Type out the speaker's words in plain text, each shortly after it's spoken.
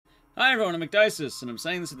Hi everyone, I'm McDices, and I'm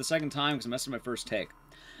saying this for the second time because I messed up my first take.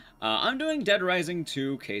 I'm doing Dead Rising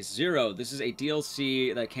 2 Case Zero. This is a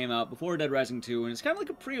DLC that came out before Dead Rising 2, and it's kind of like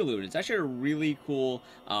a prelude. It's actually a really cool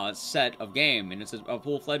set of game, and it's a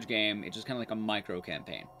full-fledged game. It's just kind of like a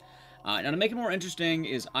micro-campaign. Now, to make it more interesting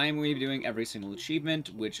is I am going to be doing every single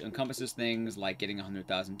achievement, which encompasses things like getting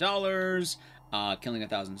 $100,000, killing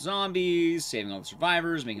 1,000 zombies, saving all the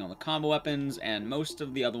survivors, making all the combo weapons, and most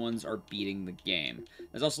of the other ones are beating the game.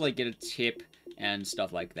 There's also like get a tip and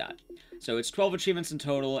stuff like that. So it's 12 achievements in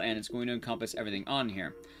total, and it's going to encompass everything on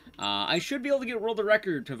here. I should be able to get world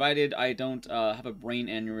record, provided I don't have a brain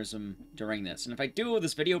aneurysm during this. And if I do,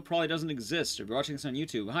 this video probably doesn't exist. If you're watching this on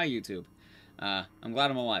YouTube, hi YouTube. I'm glad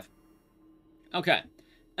I'm alive. Okay.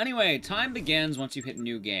 Anyway, time begins once you hit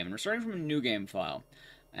new game, and we're starting from a new game file.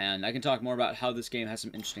 And I can talk more about how this game has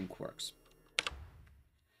some interesting quirks.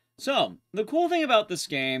 So, the cool thing about this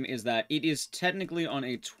game is that it is technically on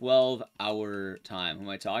a 12-hour time. Who am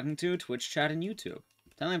I talking to? Twitch chat and YouTube.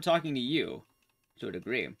 Technically I'm talking to you, to a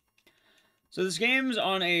degree. So this game's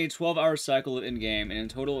on a 12-hour cycle of in-game, and in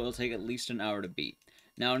total it'll take at least an hour to beat.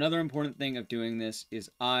 Now, another important thing of doing this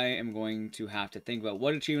is I am going to have to think about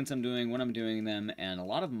what achievements I'm doing, when I'm doing them, and a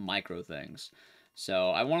lot of micro things. So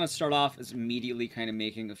I want to start off as immediately kind of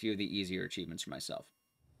making a few of the easier achievements for myself.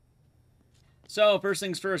 So, first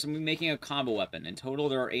things first, I'm going to be making a combo weapon. In total,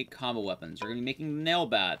 there are 8 combo weapons. We're going to be making the nail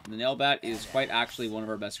bat. The nail bat is quite actually one of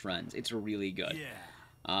our best friends. It's really good.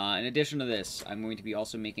 Yeah. In addition to this, I'm going to be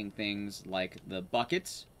also making things like the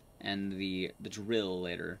buckets and the drill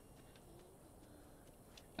later.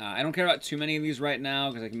 I don't care about too many of these right now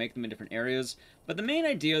because I can make them in different areas. But the main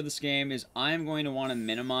idea of this game is I'm going to want to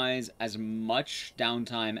minimize as much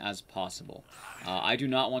downtime as possible. I do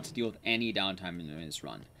not want to deal with any downtime in this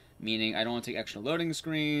run. Meaning I don't want to take extra loading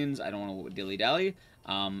screens, I don't want to dilly-dally.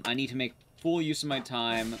 I need to make full use of my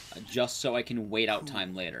time just so I can wait out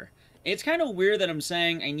time later. It's kind of weird that I'm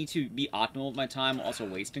saying I need to be optimal with my time while also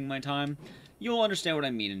wasting my time. You'll understand what I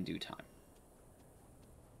mean in due time.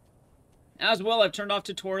 As well, I've turned off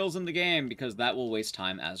tutorials in the game because that will waste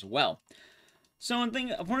time as well. So,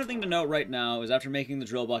 important thing to note right now is after making the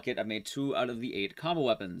drill bucket, I've made 2 out of the 8 combo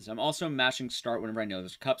weapons. I'm also mashing start whenever I know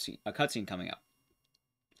there's a cutscene coming up.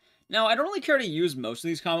 Now, I don't really care to use most of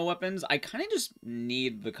these combo weapons. I kind of just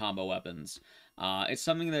need the combo weapons. It's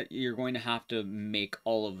something that you're going to have to make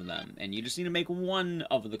all of them, and you just need to make one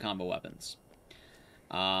of the combo weapons.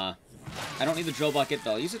 I don't need the drill bucket, but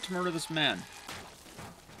I'll use it to murder this man.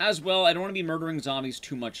 As well, I don't want to be murdering zombies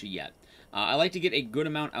too much yet. I like to get a good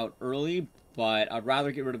amount out early, but I'd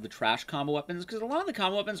rather get rid of the trash combo weapons, because a lot of the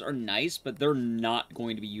combo weapons are nice, but they're not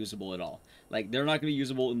going to be usable at all. Like, they're not going to be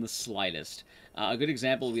usable in the slightest. A good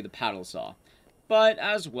example would be the paddle saw. But,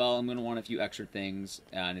 as well, I'm going to want a few extra things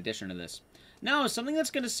in addition to this. Now, something that's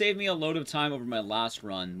going to save me a load of time over my last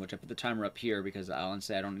run, which I put the timer up here, because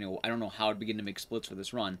honestly, I don't know how to begin to make splits for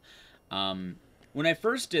this run. When I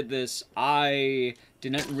first did this, I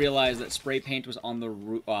didn't realize that spray paint was on the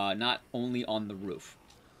roof, not only on the roof.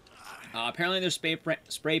 Apparently there's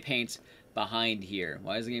spray paint behind here.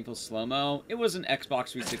 Why does the game feel slow-mo? It was an Xbox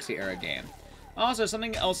 360 era game. Also,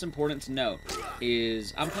 something else important to note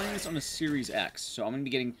is I'm playing this on a Series X, so I'm going to be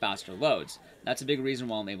getting faster loads. That's a big reason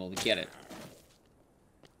why I'm able to get it.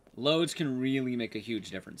 Loads can really make a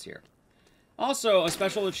huge difference here. Also, a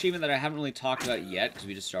special achievement that I haven't really talked about yet, because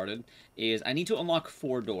we just started, is I need to unlock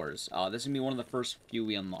 4 doors. This is going to be one of the first few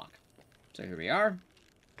we unlock. So here we are.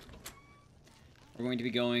 We're going to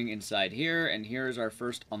be going inside here, and here is our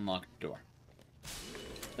first unlocked door.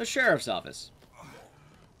 The sheriff's office.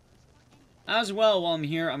 As well, while I'm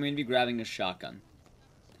here, I'm going to be grabbing a shotgun.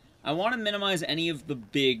 I want to minimize any of the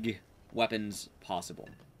big weapons possible.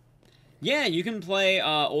 Yeah, you can play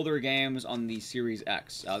older games on the Series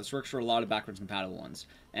X. This works for a lot of backwards compatible ones.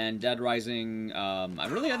 And Dead Rising, I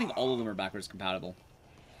think all of them are backwards compatible.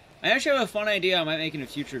 I actually have a fun idea I might make in a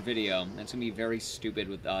future video. It's going to be very stupid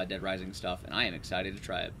with Dead Rising stuff, and I am excited to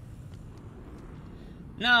try it.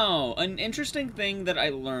 Now, an interesting thing that I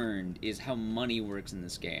learned is how money works in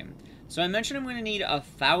this game. So I mentioned I'm going to need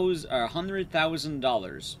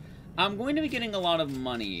 $100,000. I'm going to be getting a lot of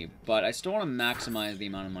money, but I still want to maximize the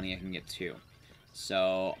amount of money I can get too.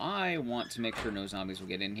 So I want to make sure no zombies will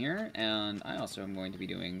get in here, and I also am going to be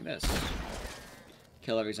doing this.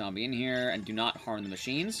 Kill every zombie in here, and do not harm the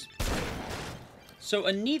machines. So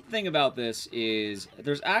a neat thing about this is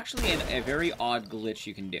there's actually a very odd glitch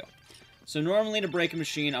you can do. So normally to break a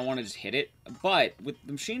machine, I want to just hit it, but with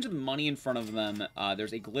the machines with money in front of them,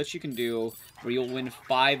 there's a glitch you can do where you'll win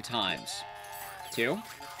 5 times. 2,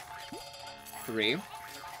 3,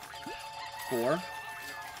 4,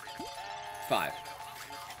 5.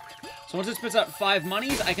 So once it spits out 5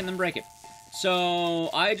 monies, I can then break it. So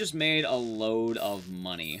I just made a load of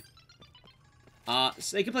money.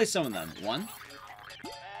 So they can play some of them. 1,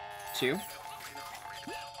 2,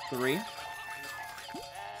 3,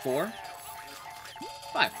 4,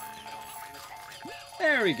 5.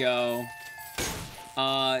 There we go.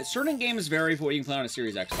 Certain games vary for what you can play on a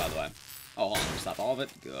Series X, by the way. Oh, hold on. Stop all of it.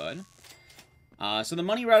 Good. So the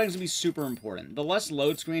money routing is going to be super important. The less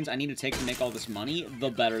load screens I need to take to make all this money, the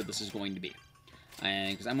better this is going to be.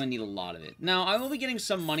 Because I'm going to need a lot of it. Now, I will be getting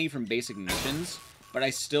some money from basic missions, but I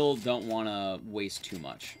still don't want to waste too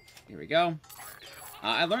much. Here we go.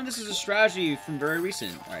 I learned this is a strategy from very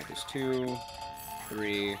recent. Alright, there's 2,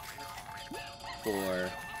 3,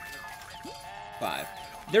 4, 5.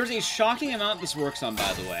 There's a shocking amount this works on,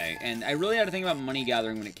 by the way, and I really had to think about money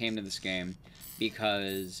gathering when it came to this game,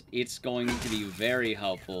 because it's going to be very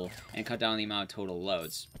helpful and cut down the amount of total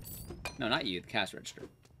loads. No, not you, the cash register.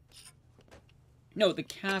 No, the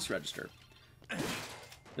cash register.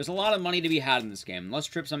 There's a lot of money to be had in this game. The less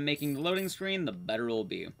trips I'm making the loading screen, the better it'll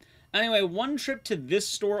be. Anyway, one trip to this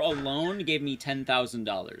store alone gave me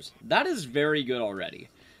 $10,000. That is very good already.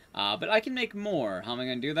 But I can make more. How am I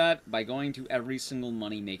going to do that? By going to every single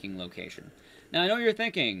money-making location. Now, I know you're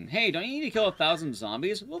thinking, hey, don't you need to kill 1,000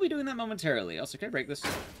 zombies? We'll be doing that momentarily. Also, can I break this?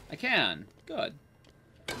 I can. Good.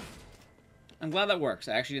 I'm glad that works.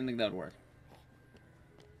 I actually didn't think that would work.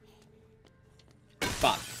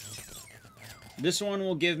 5. This one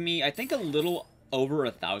will give me, I think, a little over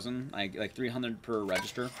 1,000. Like 300 per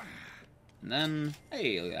register. And then,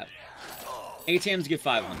 hey, look at that. ATMs give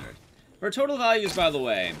 500. For total values, by the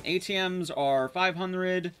way, ATMs are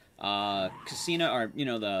 500, casino, or, you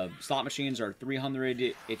know, the slot machines are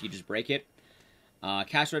 300 if you just break it.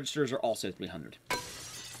 Cash registers are also 300.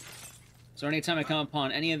 So anytime I come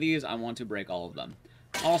upon any of these, I want to break all of them.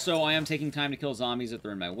 Also, I am taking time to kill zombies if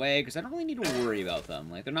they're in my way, because I don't really need to worry about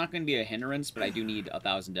them. Like, they're not going to be a hindrance, but I do need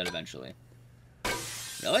 1,000 dead eventually.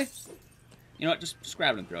 Really? You know what, just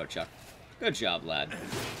grab it and throw it, Chuck. Good job, lad.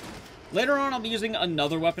 Later on, I'll be using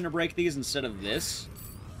another weapon to break these instead of this.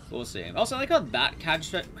 We'll see. Also, I like how that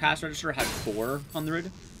cash register had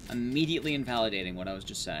 400. Immediately invalidating what I was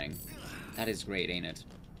just saying. That is great, ain't it?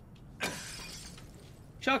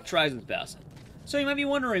 Chuck tries his best. So you might be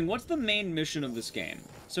wondering, what's the main mission of this game?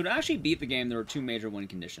 So to actually beat the game, there are 2 major win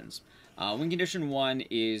conditions. Win condition 1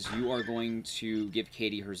 is you are going to give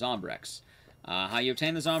Katie her Zombrex. How you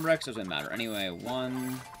obtain the Zombrex doesn't matter. Anyway,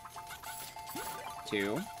 1,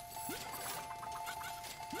 2...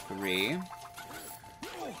 3.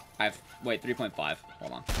 Wait, 3.5.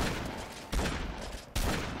 Hold on.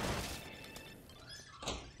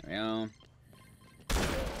 There we go.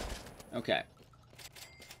 Okay.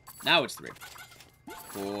 Now it's 3.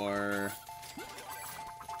 4.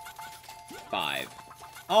 5.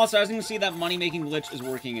 Also, as you can see, that money-making glitch is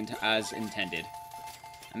working as intended.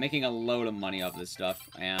 I'm making a load of money off this stuff.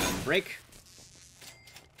 And break.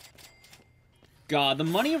 God, the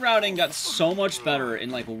money routing got so much better in,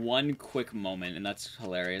 like, one quick moment, and that's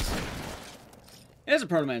hilarious. It has a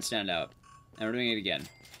Proto-Man standout. And we're doing it again.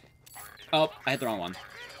 Oh, I hit the wrong one.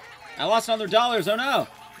 I lost another $1. Oh, no.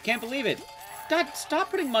 I can't believe it. God,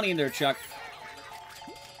 stop putting money in there, Chuck.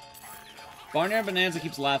 Barnyard Bonanza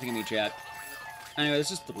keeps laughing at me, chat. Anyway,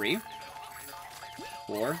 this is 3.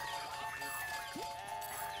 4.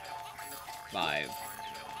 5.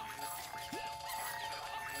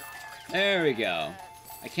 There we go.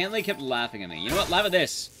 I can't believe he kept laughing at me. You know what? Laugh at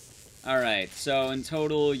this. Alright, so in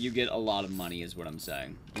total, you get a lot of money, is what I'm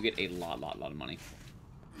saying. You get a lot of money.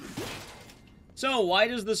 So, why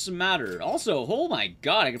does this matter? Also, oh my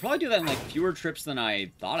god, I could probably do that in, like, fewer trips than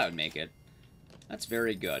I thought I would make it. That's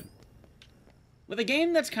very good. With a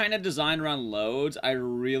game that's kind of designed around loads, I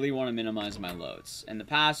really want to minimize my loads. In the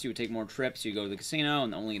past, you would take more trips, you go to the casino,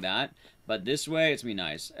 and only that. But this way, it's going to be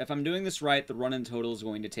nice. If I'm doing this right, the run-in total is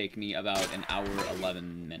going to take me about an hour,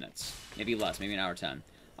 11 minutes. Maybe less, maybe an hour 10.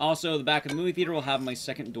 Also, the back of the movie theater will have my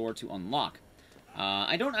second door to unlock.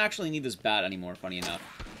 I don't actually need this bat anymore, funny enough.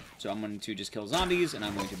 So I'm going to just kill zombies, and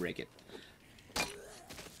I'm going to break it.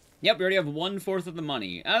 Yep, we already have 1/4 of the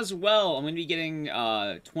money. As well, I'm going to be getting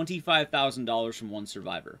 $25,000 from one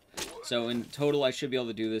survivor. So in total, I should be able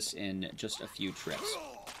to do this in just a few trips.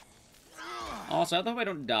 Also, I hope I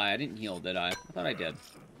don't die. I didn't heal, did I? I thought I did.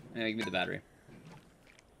 Anyway, give me the battery.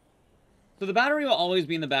 So the battery will always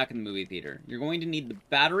be in the back of the movie theater. You're going to need the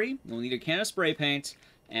battery, you'll need a can of spray paint,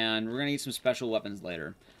 and we're going to need some special weapons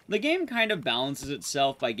later. The game kind of balances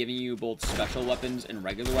itself by giving you both special weapons and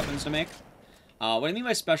regular weapons to make. What I mean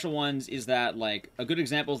by special ones is that, like, a good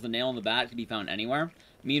example is the nail in the bat can be found anywhere.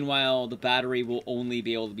 Meanwhile, the battery will only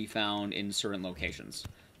be able to be found in certain locations.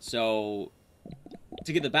 So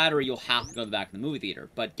to get the battery, you'll have to go to the back of the movie theater.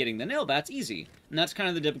 But getting the nail bat's easy. And that's kind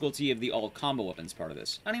of the difficulty of the all combo weapons part of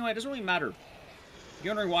this. Anyway, it doesn't really matter. If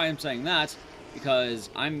you're wondering why I'm saying that, because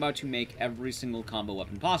I'm about to make every single combo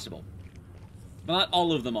weapon possible. Well, not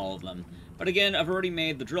all of them. But again, I've already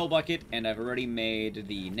made the drill bucket, and I've already made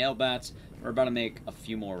the nail bats. We're about to make a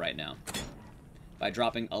few more right now. By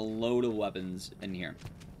dropping a load of weapons in here.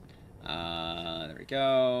 There we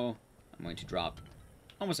go. I'm going to drop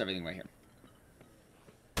almost everything right here.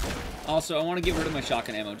 Also, I want to get rid of my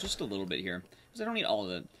shotgun ammo just a little bit here, because I don't need all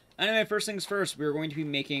of it. Anyway, first things first, we're going to be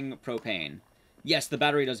making propane. Yes, the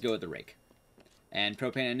battery does go with the rake. And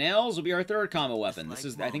propane and nails will be our third combo weapon. This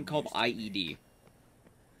is, I think, called IED.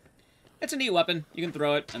 It's a neat weapon. You can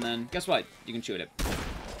throw it, and then, guess what? You can shoot it.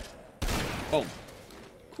 Boom.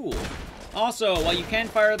 Cool. Also, while you can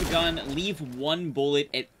fire the gun, leave one bullet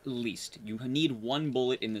at least. You need one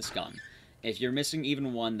bullet in this gun. If you're missing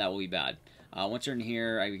even one, that will be bad. Once you're in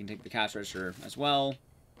here, we can take the cash register as well.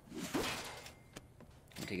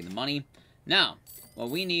 I'm taking the money. Now, what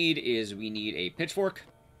we need is we need a pitchfork,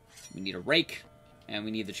 we need a rake, and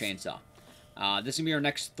we need the chainsaw. This is going to be our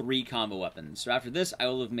next 3 combo weapons. So after this, I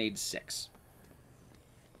will have made 6.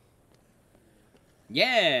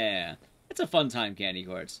 Yeah! It's a fun time, Candy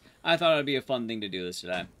Quartz. I thought it would be a fun thing to do this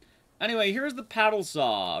today. Anyway, here's the paddle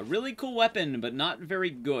saw. Really cool weapon, but not very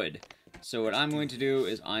good. So what I'm going to do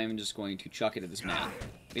is I'm just going to chuck it at this man.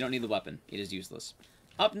 We don't need the weapon. It is useless.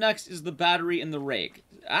 Up next is the battery and the rake.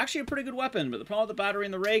 Actually a pretty good weapon, but the problem with the battery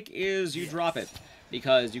and the rake is you drop it,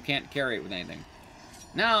 because you can't carry it with anything.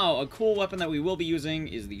 Now, a cool weapon that we will be using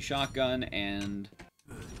is the shotgun and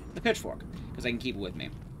the pitchfork, because I can keep it with me.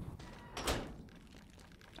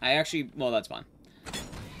 Well, that's fine.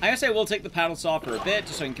 I guess I will take the paddle saw for a bit,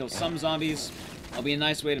 just so I can kill some zombies. It'll be a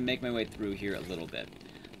nice way to make my way through here a little bit.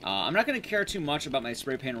 I'm not going to care too much about my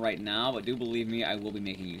spray paint right now, but do believe me, I will be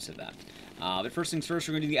making use of that. But first things first,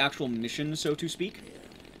 we're going to do the actual mission, so to speak.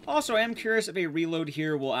 Also, I am curious if a reload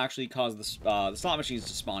here will actually cause the slot machines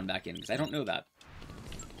to spawn back in, because I don't know that.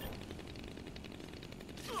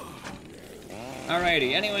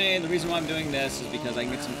 Alrighty, anyway, the reason why I'm doing this is because I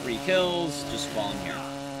can get some free kills just while I'm here.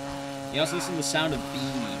 You also listen to the sound of bees,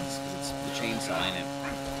 because it's the chainsaw in it.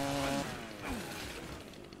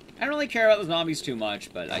 I don't really care about the zombies too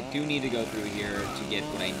much, but I do need to go through here to get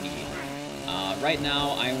what I need. Right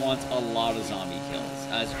now, I want a lot of zombie kills.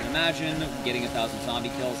 As you can imagine, getting 1,000 zombie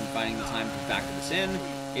kills and finding the time to factor this in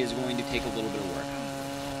is going to take a little bit of work.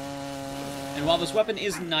 And while this weapon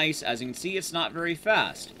is nice, as you can see, it's not very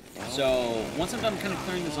fast. So, once I'm done kind of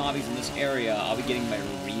clearing the zombies in this area, I'll be getting my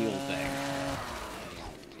real thing.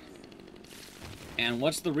 And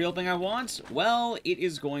what's the real thing I want? Well, it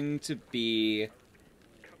is going to be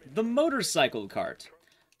the motorcycle cart.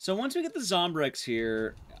 So once we get the Zombrex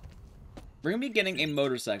here, we're going to be getting a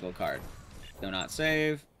motorcycle cart. Do not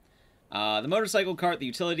save. The motorcycle cart, the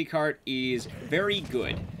utility cart, is very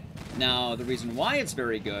good. Now, the reason why it's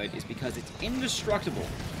very good is because it's indestructible.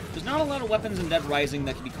 There's not a lot of weapons in Dead Rising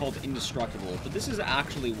that can be called indestructible, but this is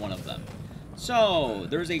actually one of them. So,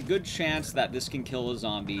 there's a good chance that this can kill a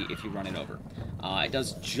zombie if you run it over. It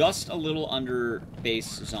does just a little under base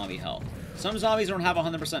zombie health. Some zombies don't have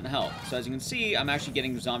 100% health, so as you can see, I'm actually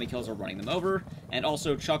getting zombie kills or running them over, and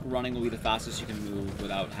also Chuck running will be the fastest you can move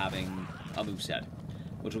without having a moveset,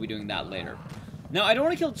 which we'll be doing that later. Now, I don't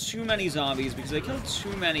want to kill too many zombies, because if I kill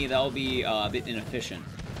too many, that'll be a bit inefficient.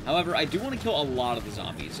 However, I do want to kill a lot of the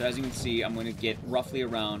zombies, so as you can see, I'm going to get roughly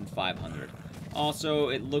around 500. Also,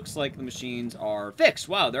 it looks like the machines are fixed.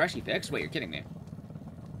 Wow, they're actually fixed? Wait, you're kidding me.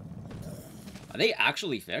 Are they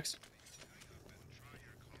actually fixed?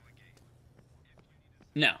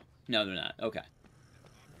 No. No, they're not. Okay.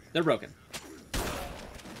 They're broken.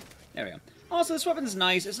 There we go. Also, this weapon's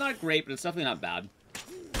nice. It's not great, but it's definitely not bad.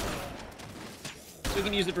 So we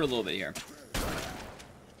can use it for a little bit here.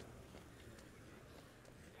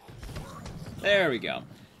 There we go.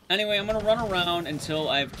 Anyway, I'm going to run around until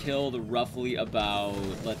I've killed roughly about,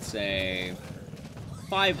 let's say,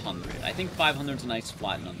 500. I think 500 is a nice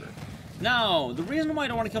flat number. Now, the reason why I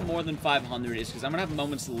don't want to kill more than 500 is because I'm going to have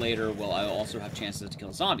moments later where I'll also have chances to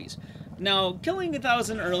kill zombies. Now, killing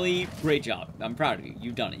 1,000 early, great job. I'm proud of you.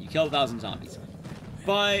 You've done it. You killed 1,000 zombies.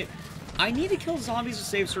 But I need to kill zombies to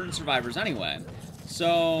save certain survivors anyway.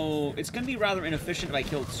 So, it's going to be rather inefficient if I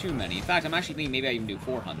kill too many. In fact, I'm actually thinking maybe I can do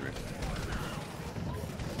 400.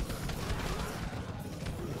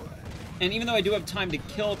 And even though I do have time to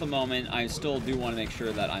kill at the moment, I still do want to make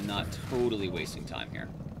sure that I'm not totally wasting time here.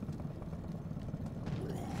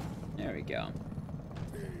 There we go.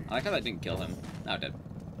 I like how that didn't kill him. Now it did.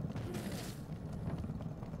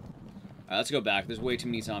 Alright, let's go back. There's way too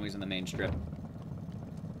many zombies on the main strip.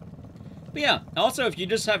 But yeah, also, if you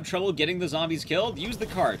just have trouble getting the zombies killed, use the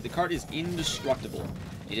cart. The cart is indestructible.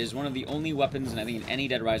 It is one of the only weapons, I think, in any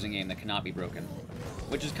Dead Rising game that cannot be broken.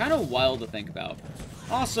 Which is kind of wild to think about.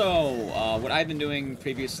 Also, what I've been doing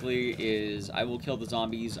previously is I will kill the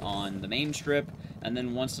zombies on the main strip, and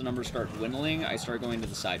then once the numbers start dwindling, I start going to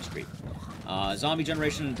the side street. Zombie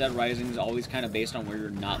generation in Dead Rising is always kind of based on where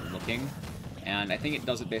you're not looking, and I think it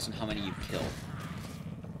does it based on how many you've killed.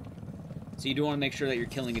 So you do want to make sure that you're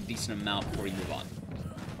killing a decent amount before you move on.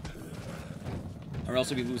 Or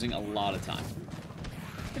else you'll be losing a lot of time.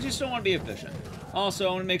 But you still want to be efficient. Also,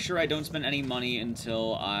 I want to make sure I don't spend any money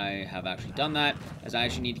until I have actually done that, as I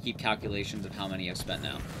actually need to keep calculations of how many I've spent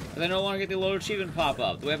now. Because I no longer get the load achievement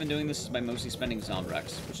pop-up. The way I've been doing this is by mostly spending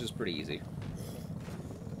Zombrex, which is pretty easy.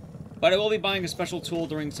 But I will be buying a special tool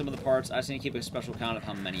during some of the parts. I just need to keep a special count of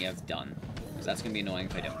how many I've done, because that's going to be annoying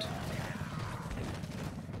if I don't.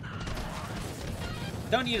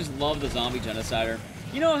 Don't you just love the zombie genocider?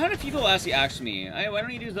 You know, I've had a few people actually ask me, hey, why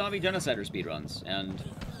don't you do zombie genocider speedruns? And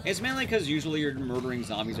it's mainly because usually you're murdering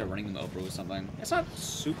zombies or running them over with something. It's not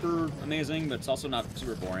super amazing, but it's also not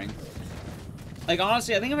super boring. Like,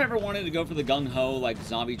 honestly, I think if I ever wanted to go for the gung-ho, like,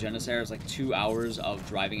 zombie genocider, it's like 2 hours of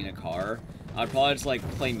driving in a car, I'd probably just, like,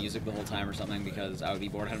 play music the whole time or something, because I would be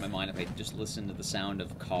bored out of my mind if I just listened to the sound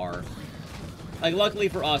of car. Like, luckily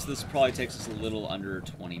for us, this probably takes us a little under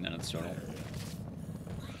 20 minutes total.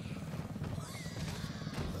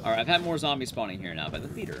 Alright, I've had more zombies spawning here now by the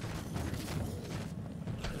theater.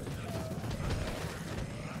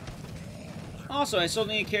 Also, I still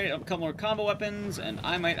need to carry a couple more combo weapons, and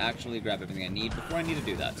I might actually grab everything I need before I need to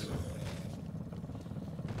do that.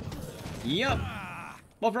 Yep.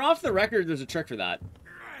 Well, for Off the Record, there's a trick for that.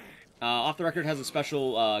 Off the Record has a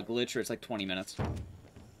special glitch where it's like 20 minutes.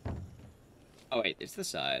 Oh, wait, it's the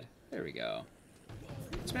side. There we go.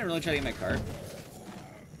 This man really try to get my card.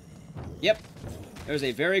 Yep. There's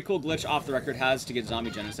a very cool glitch Off the Record has to get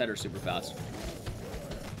zombie genocider super fast.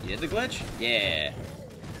 You did the glitch? Yeah.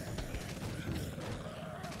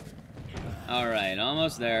 Alright,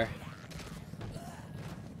 almost there.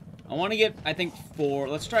 I want to get, I think, 4.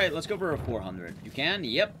 Let's try it. Let's go for a 400. You can?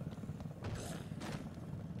 Yep.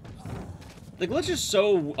 The glitch is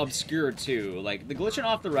so obscure, too. Like, the glitch in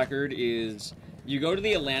Off the Record is you go to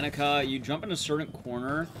the Atlantica, you jump in a certain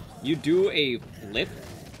corner, you do a flip,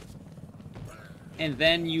 and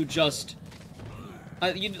then you just...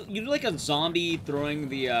 you do like a zombie throwing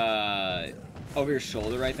the, over your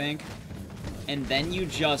shoulder, I think. And then you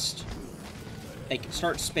just... like,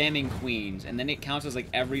 start spamming queens, and then it counts as, like,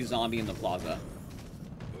 every zombie in the plaza.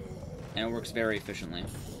 And it works very efficiently.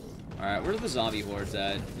 Alright, where's the zombie hordes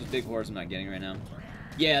at? These big hordes I'm not getting right now.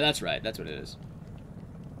 Yeah, that's right. That's what it is.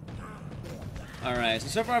 Alright,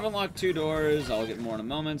 so far I've unlocked 2 doors. I'll get more in a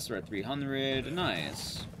moment. So we're at 300.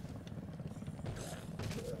 Nice.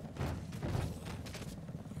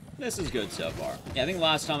 This is good so far. Yeah, I think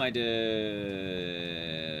last time I did...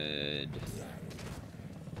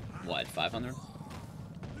 what, 500?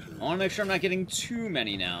 I want to make sure I'm not getting too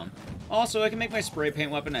many now. Also, I can make my spray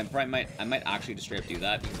paint weapon. I might actually just straight up do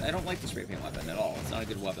that, because I don't like the spray paint weapon at all. It's not a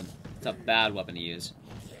good weapon. It's a bad weapon to use.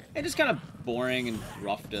 It's just kind of boring and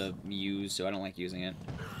rough to use, so I don't like using it.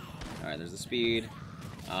 Alright, there's the speed.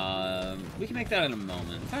 We can make that in a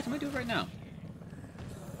moment. In fact, I might do it right now.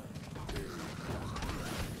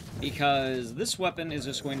 Because this weapon is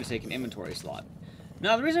just going to take an inventory slot.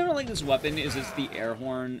 Now, the reason I don't like this weapon is it's the air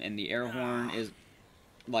horn, and the air horn is...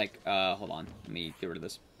 like, hold on. Let me get rid of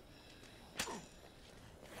this.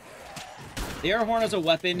 The air horn as a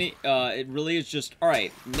weapon, it really is just...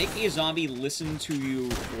 alright, make a zombie listen to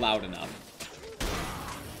you loud enough.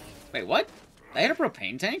 Wait, what? I hit a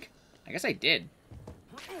propane tank? I guess I did.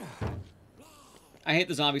 I hate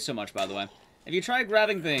the zombies so much, by the way. If you try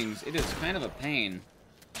grabbing things, it is kind of a pain.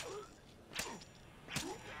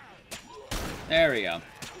 There we go.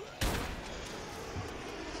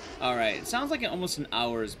 Alright, it sounds like almost an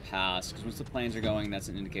hour has passed, because once the planes are going, that's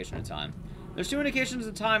an indication of time. There's 2 indications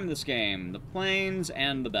of time in this game, the planes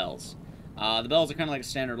and the bells. The bells are kind of like a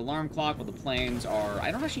standard alarm clock, while the planes are...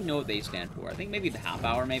 I don't actually know what they stand for. I think maybe the half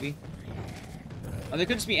hour, maybe? Oh, they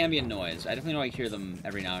could just be ambient noise. I definitely know I hear them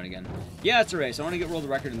every now and again. Yeah, it's a race. I want to get world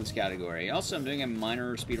record in this category. Also, I'm doing a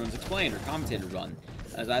minor Speedruns Explained, or commentator run,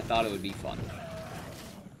 as I thought it would be fun.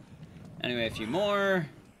 Anyway, a few more...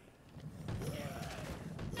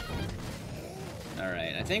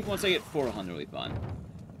 Alright, I think once I get 400 we'll be fun.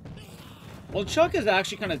 Well, Chuck is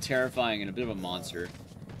actually kind of terrifying and a bit of a monster.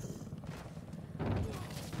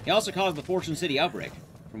 He also caused the Fortune City outbreak,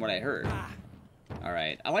 from what I heard.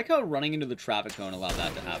 Alright. I like how running into the traffic cone allowed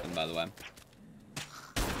that to happen, by the way.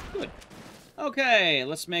 Good. Okay,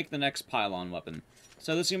 let's make the next pylon weapon.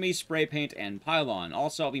 So this is going to be spray paint and pylon.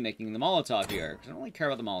 Also, I'll be making the Molotov here, because I don't really care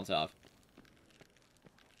about the Molotov.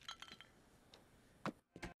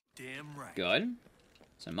 Damn right. Good.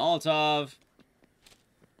 So Molotov.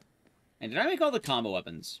 And did I make all the combo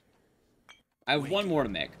weapons? I have one more to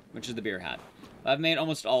make, which is the beer hat. I've made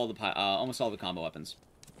almost all the combo weapons.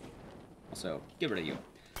 Also, get rid of you.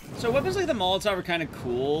 So weapons like the Molotov are kind of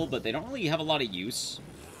cool, but they don't really have a lot of use.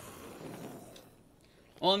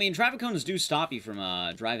 Well, I mean, traffic cones do stop you from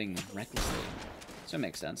driving recklessly, so it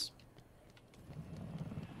makes sense.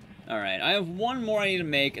 Alright, I have one more I need to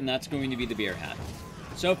make, and that's going to be the beer hat.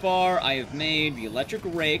 So far, I have made the electric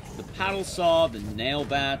rake, the paddle saw, the nail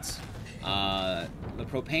bats, the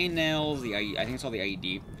propane nails, I think it's called the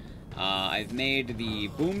IED. I've made the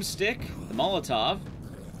boomstick, the Molotov,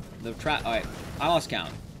 the alright, I lost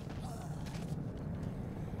count.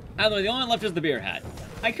 Either way, the only one left is the beer hat.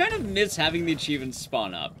 I kind of miss having the achievements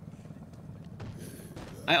spawn up.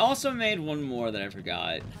 I also made one more that I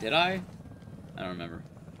forgot. Did I? I don't remember.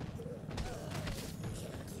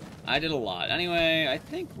 I did a lot. Anyway, I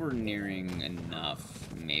think we're nearing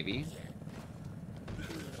enough. Maybe.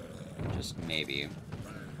 Just maybe.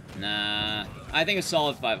 Nah. I think a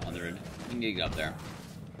solid 500. We need to get up there.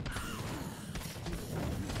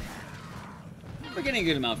 We're getting a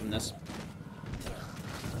good amount from this.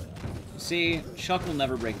 See, Chuck will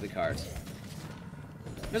never break the cart.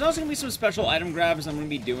 There's also going to be some special item grabs I'm going to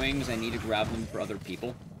be doing, because I need to grab them for other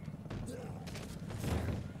people.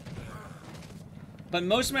 But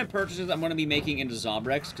most of my purchases I'm going to be making into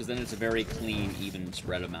Zombrex, because then it's a very clean, even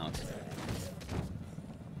spread amount.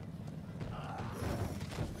 I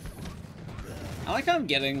like how I'm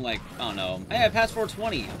getting, like, I don't know. Hey, I passed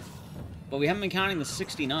 420. But we haven't been counting the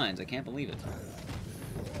 69s. I can't believe it.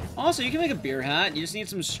 Also, you can make a beer hat. You just need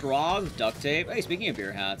some straw with duct tape. Hey, speaking of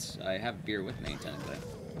beer hats, I have beer with me, technically.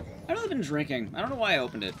 I've really been drinking. I don't know why I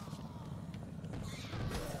opened it.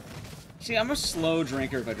 See, I'm a slow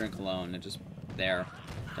drinker if I drink alone. It just... there.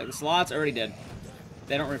 Like, the slots already did.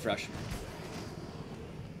 They don't refresh.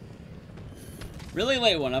 Really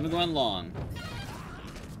late one. I've been going long.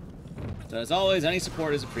 So, as always, any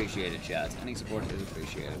support is appreciated, chat. Any support is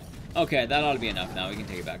appreciated. Okay, that ought to be enough now. We can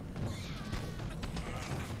take it back.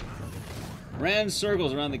 Ran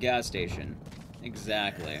circles around the gas station.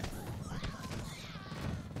 Exactly.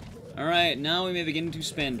 Alright, now we may begin to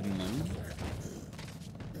spend money.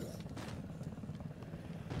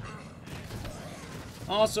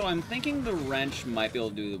 Also, I'm thinking the wrench might be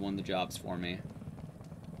able to do one of the jobs for me.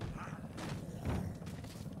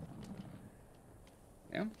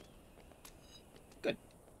 Yeah. Good.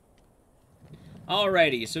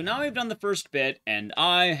 Alrighty, so now we've done the first bit, and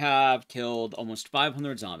I have killed almost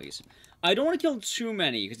 500 zombies. I don't want to kill too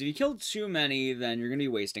many, because if you kill too many, then you're going to be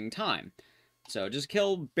wasting time. So just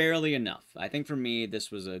kill barely enough. I think for me,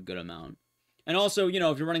 this was a good amount. And also, you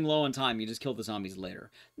know, if you're running low on time, you just kill the zombies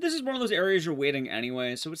later. This is one of those areas you're waiting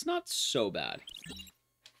anyway, so it's not so bad.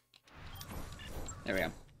 There we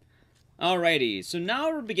go. Alrighty, so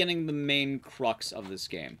now we're beginning the main crux of this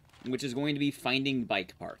game, which is going to be finding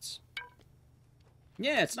bike parts.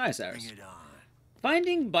 Yeah, it's nice, Aris. Bring it on.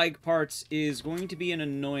 Finding bike parts is going to be an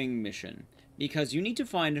annoying mission, because you need to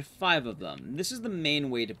find 5 of them. This is the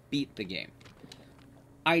main way to beat the game.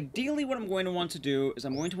 Ideally, what I'm going to want to do is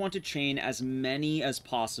I'm going to want to chain as many as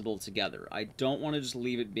possible together. I don't want to just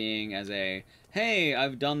leave it being as a, hey,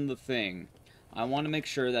 I've done the thing. I want to make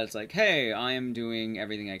sure that it's like, hey, I am doing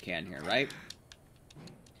everything I can here, right?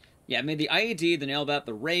 Yeah, I made the IED, the nail bat,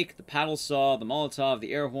 the rake, the paddle saw, the Molotov,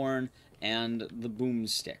 the air horn, and the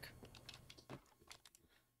boomstick.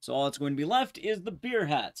 So all that's going to be left is the beer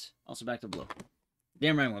hat. Also back to blue.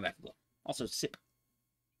 Damn right I'm going back to blue. Also sip.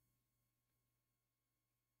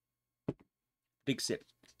 Big sip.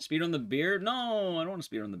 Speed on the beer? No, I don't want to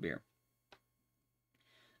speed on the beer.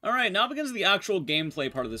 Alright, now begins the actual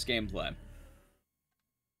gameplay part of this gameplay.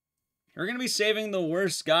 We're going to be saving the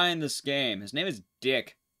worst guy in this game. His name is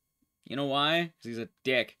Dick. You know why? Because he's a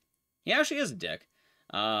dick. He actually is a dick.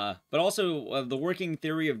 But also, the working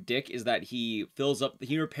theory of Dick is that he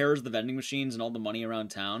repairs the vending machines and all the money around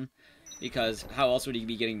town. Because how else would he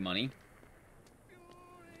be getting money?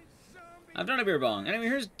 I've done a beer bong. Anyway,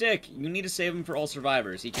 here's Dick. You need to save him for all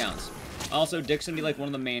survivors. He counts. Also, Dick's gonna be like one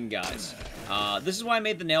of the main guys. This is why I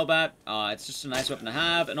made the nail bat. It's just a nice weapon to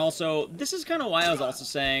have. And also, this is kind of why I was also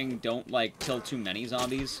saying don't, like, kill too many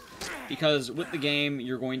zombies. Because with the game,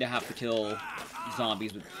 you're going to have to kill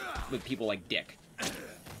zombies with people like Dick.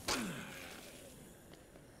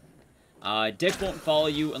 Dick won't follow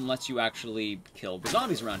you unless you actually kill the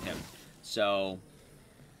zombies around him. So,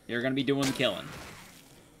 you're going to be doing the killing.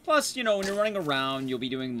 Plus, you know, when you're running around, you'll be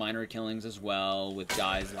doing minor killings as well with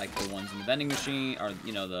guys like the ones in the vending machine, or,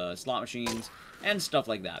 you know, the slot machines, and stuff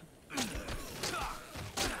like that.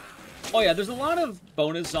 Oh yeah, there's a lot of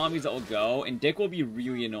bonus zombies that will go, and Dick will be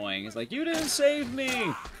really annoying. He's like, you didn't save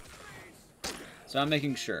me! So I'm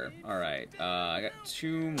making sure. Alright, I got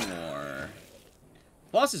 2 more.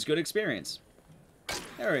 Plus, it's good experience.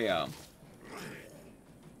 There we go.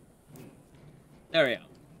 There we go.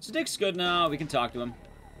 So Dick's good now, we can talk to him.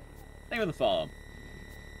 Thank you for the follow.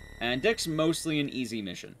 And Dick's mostly an easy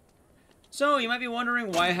mission. So, you might be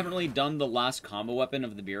wondering why I haven't really done the last combo weapon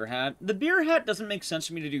of the beer hat. The beer hat doesn't make sense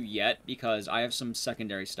for me to do yet, because I have some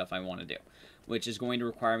secondary stuff I want to do, which is going to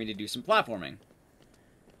require me to do some platforming.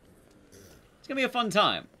 It's going to be a fun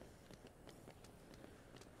time.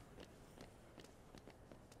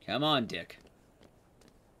 Come on, Dick.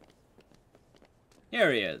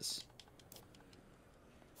 Here he is.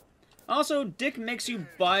 Also, Dick makes you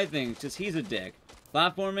buy things, because he's a dick.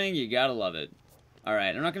 Platforming, you gotta love it.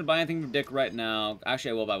 Alright, I'm not going to buy anything from Dick right now.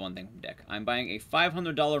 Actually, I will buy one thing from Dick. I'm buying a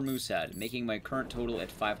 $500 moose head, making my current total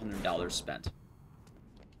at $500 spent.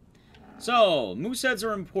 So, moose heads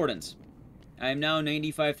are important. I am now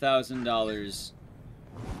 $95,000...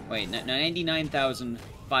 Wait,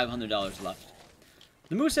 $99,500 left.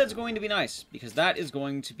 The moose head's going to be nice, because that is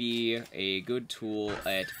going to be a good tool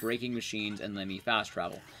at breaking machines and letting me fast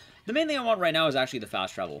travel. The main thing I want right now is actually the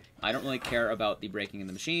fast travel. I don't really care about the breaking in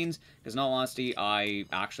the machines, because in all honesty, I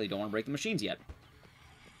actually don't want to break the machines yet.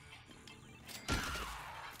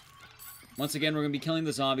 Once again, we're going to be killing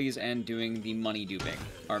the zombies and doing the money duping.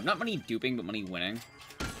 Or, not money duping, but money winning.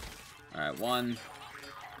 Alright, 1,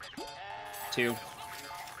 2,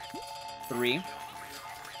 3,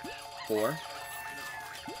 4,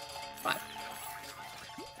 5.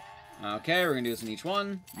 Okay, we're going to do this in each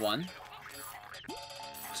one. 1,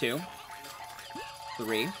 2,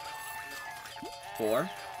 3, 4,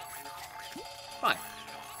 5.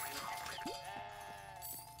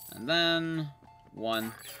 And then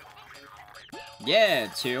 1. Yeah,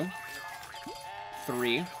 2,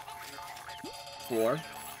 3, 4,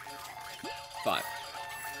 5.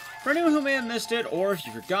 For anyone who may have missed it, or if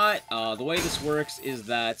you forgot, the way this works is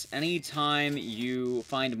that anytime you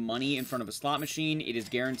find money in front of a slot machine, it is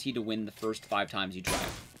guaranteed to win the first 5 times you try it.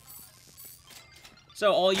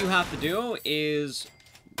 So all you have to do is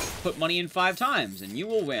put money in 5 times, and you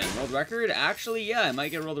will win. World record? Actually, yeah, I might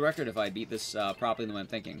get a world record if I beat this properly the way I'm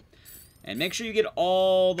thinking. And make sure you get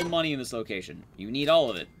all the money in this location. You need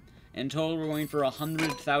all of it. In total, we're going for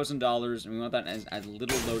 $100,000, and we want that as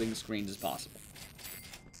little loading screens as possible.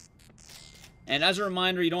 And as a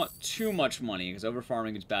reminder, you don't want too much money, because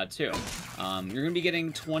overfarming is bad too. You're going to be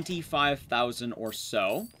getting $25,000 or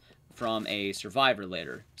so from a survivor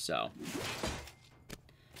later, so...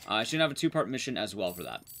 I should have a 2-part mission as well for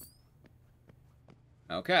that.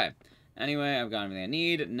 Okay. Anyway, I've got everything I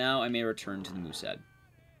need. Now I may return to the moose head.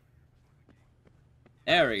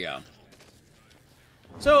 There we go.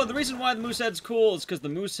 So, the reason why the moose head's cool is because the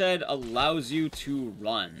moose head allows you to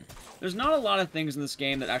run. There's not a lot of things in this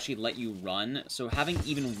game that actually let you run, so having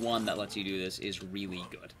even one that lets you do this is really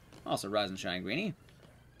good. Also, Rise and Shine Greenie.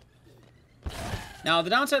 Now, the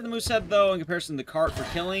downside of the moose head, though, in comparison to the cart for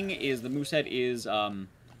killing, is the moose head is,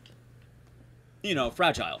 you know,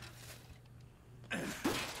 fragile.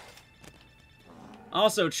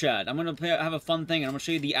 Also, chat, I'm going to have a fun thing, and I'm going to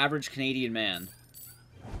show you the average Canadian man.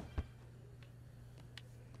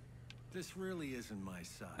 This really isn't my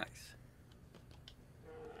size.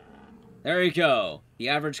 There you go. The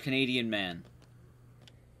average Canadian man.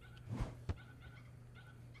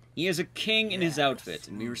 He is a king in his outfit,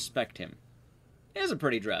 and we respect him. It is a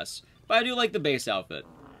pretty dress, but I do like the base outfit.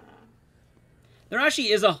 There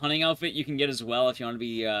actually is a hunting outfit you can get as well if you want to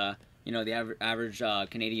be, you know, the average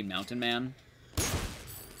Canadian mountain man.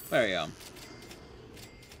 There you go.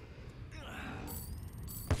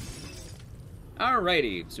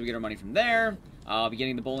 Alrighty, so we get our money from there. I'll be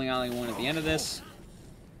getting the bowling alley one at the end of this.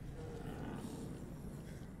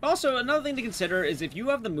 Also, another thing to consider is if you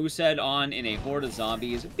have the moose head on in a horde of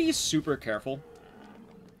zombies, be super careful.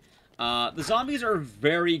 The zombies are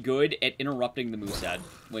very good at interrupting the moose head,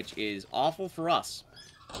 which is awful for us.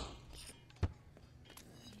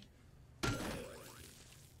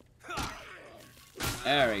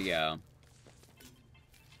 There we go.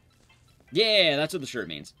 Yeah, that's what the shirt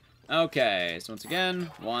means. Okay, so once again,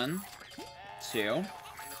 1, 2. Oh,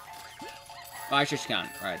 I should count.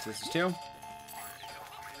 Alright, so this is 2.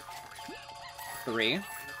 3.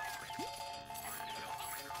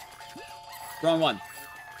 Wrong one.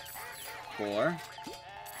 parkour.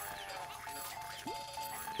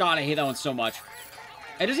 God, I hate that one so much.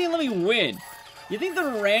 It doesn't even let me win. You think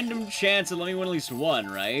the random chance would let me win at least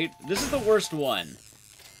one, right? This is the worst one.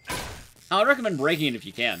 I would recommend breaking it if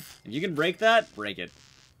you can. If you can break that, break it.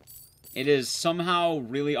 It is somehow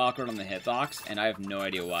really awkward on the hitbox, and I have no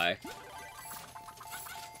idea why.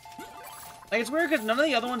 Like, it's weird because none of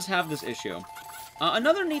the other ones have this issue.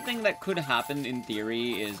 Another neat thing that could happen in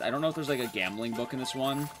theory is, I don't know if there's like a gambling book in this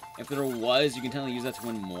one. If there was, you can totally use that to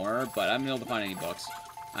win more, but I haven't been able to find any books.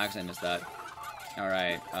 Actually, I missed that.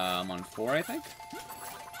 Alright, I'm on 4, I think?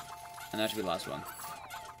 And that should be the last one.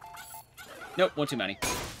 Nope, one too many.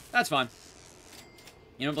 That's fine.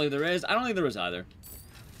 You don't believe there is? I don't think there is either.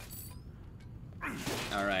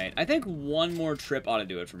 Alright, I think one more trip ought to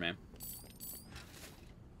do it for me.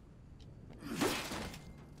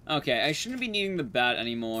 Okay, I shouldn't be needing the bat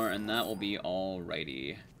anymore, and that will be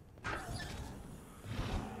alrighty.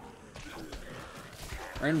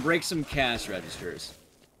 We're gonna break some cash registers.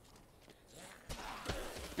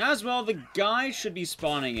 As well, the guy should be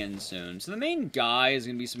spawning in soon. So the main guy is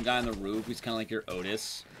gonna be some guy on the roof who's kind of like your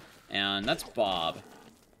Otis. And that's Bob.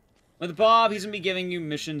 With Bob, he's gonna be giving you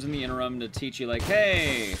missions in the interim to teach you, like,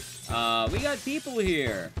 hey, we got people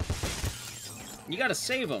here. You gotta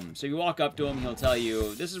save them. So you walk up to him, he'll tell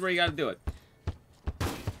you, this is where you gotta do it.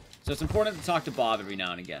 So it's important to talk to Bob every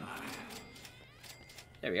now and again.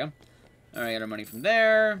 There we go. Alright, got our money from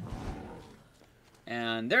there.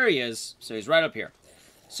 And there he is. So he's right up here.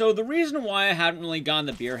 So the reason why I haven't really gotten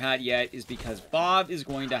the beer hat yet is because Bob is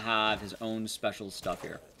going to have his own special stuff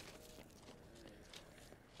here.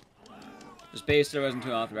 Just based it wasn't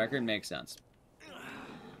too off the record, makes sense.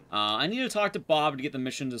 I need to talk to Bob to get the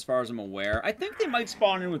missions as far as I'm aware. I think they might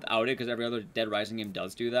spawn in without it, because every other Dead Rising game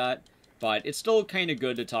does do that. But it's still kind of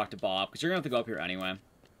good to talk to Bob, because you're going to have to go up here anyway.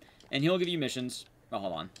 And he'll give you missions. Oh,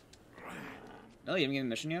 hold on. No, you haven't given a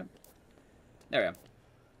mission yet? There we go.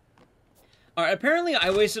 Alright, apparently I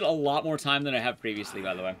wasted a lot more time than I have previously,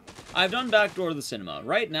 by the way. I've done Backdoor to the Cinema.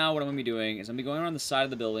 Right now, what I'm going to be doing is I'm going to be going around the side of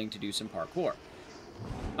the building to do some parkour.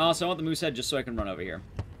 Also, I want the moose head just so I can run over here.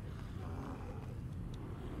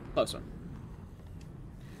 Close one.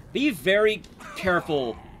 Be very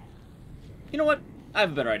careful. You know what? I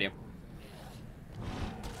have a better idea.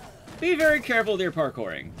 Be very careful with your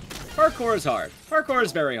parkouring. Parkour is hard. Parkour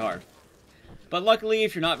is very hard. But luckily,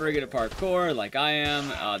 if you're not very good at parkour, like I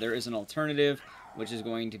am, there is an alternative, which is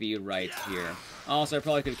going to be right here. Also, I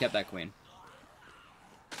probably could have kept that queen.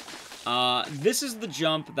 This is the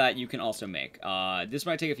jump that you can also make. This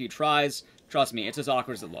might take a few tries. Trust me, it's as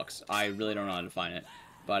awkward as it looks. I really don't know how to define it.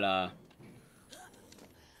 But,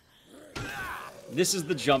 this is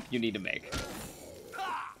the jump you need to make.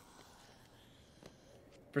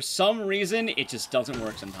 For some reason, it just doesn't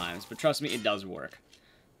work sometimes. But trust me, it does work.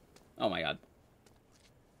 Oh my god.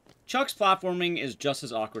 Chuck's platforming is just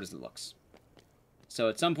as awkward as it looks. So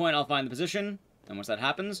at some point, I'll find the position. And once that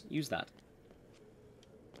happens, use that.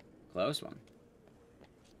 Close one.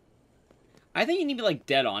 I think you need to be, like,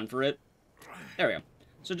 dead on for it. There we go.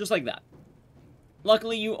 So just like that.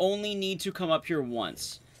 Luckily, you only need to come up here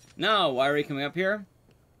once. Now, why are we coming up here?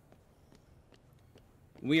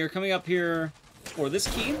 We are coming up here for this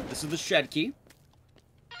key. This is the shed key.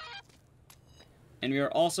 And we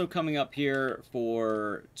are also coming up here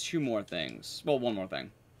for two more things. Well, one more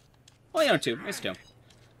thing. Well, yeah, two. It's two.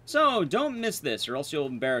 So, don't miss this, or else you'll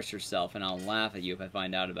embarrass yourself, and I'll laugh at you if I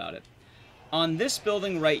find out about it. On this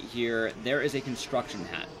building right here, there is a construction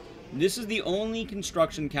hat. This is the only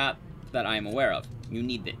construction cap that I am aware of. You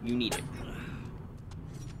need it. You need it.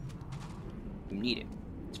 You need it.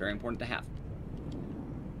 It's very important to have.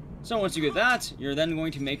 So once you get that, you're then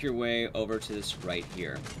going to make your way over to this right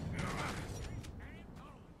here.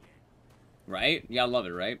 Right? Yeah, I love it,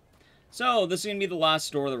 right? So, this is going to be the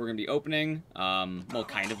last door that we're going to be opening. Well,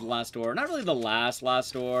 kind of the last door. Not really the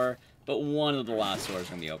last door, but one of the last doors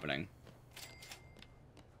we're going to be opening.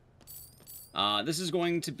 This is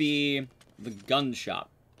going to be the gun shop.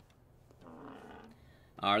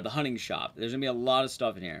 Or the hunting shop. There's going to be a lot of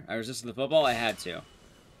stuff in here. I resisted the football? I had to.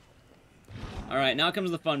 Alright, now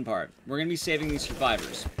comes the fun part. We're going to be saving these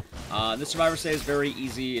survivors. The survivor save is very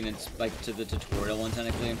easy, and it's like to the tutorial one,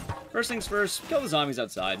 technically. First things first, kill the zombies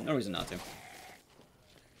outside. No reason not to.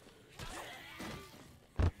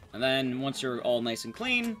 And then, once you're all nice and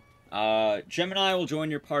clean, Gemini will join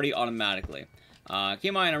your party automatically. Keep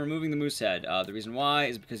in mind, I'm removing the moose head. The reason why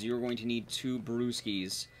is because you're going to need 2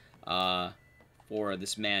 brewskis for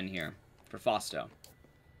this man here, for Fausto.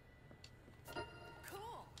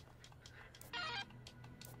 Cool.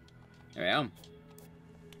 There we go.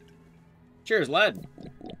 Cheers, lad.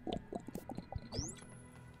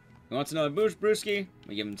 He wants another brewski.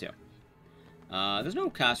 We give him 2. There's no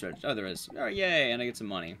cash register. Oh, there is. Oh, yay, and I get some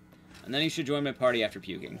money. And then he should join my party after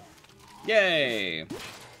puking. Yay!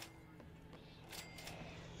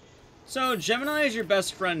 So, Gemini is your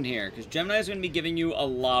best friend here, because Gemini is going to be giving you a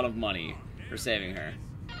lot of money for saving her.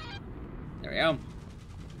 There we go.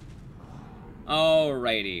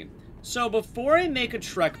 Alrighty. So, before I make a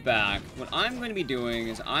trek back, what I'm going to be doing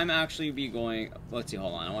is I'm actually be going... Let's see,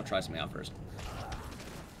 hold on. I want to try something out first.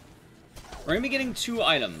 We're going to be getting 2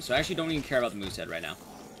 items, so I actually don't even care about the moosehead right now.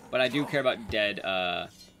 But I do care about dead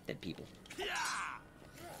people.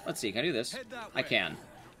 Let's see, can I do this? I can.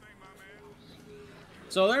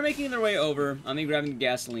 So they're making their way over. I'm going to be grabbing the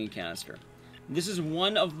gasoline canister. This is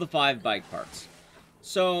one of the 5 bike parts.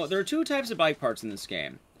 So there are 2 types of bike parts in this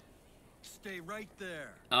game. Stay right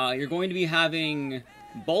there. You're going to be having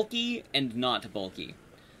bulky and not bulky.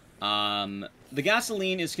 The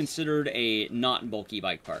gasoline is considered a not bulky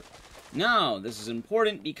bike part. Now, this is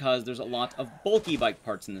important because there's a lot of bulky bike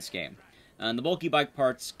parts in this game. And the bulky bike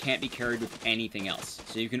parts can't be carried with anything else,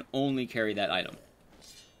 so you can only carry that item.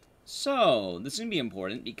 So, this is going to be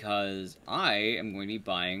important because I am going to be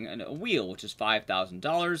buying a wheel, which is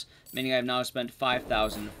 $5,000, meaning I have now spent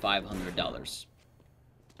 $5,500.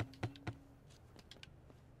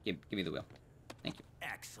 Give me the wheel. Thank you.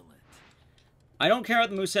 Excellent. I don't care about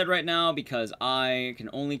the moosehead right now because I can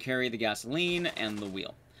only carry the gasoline and the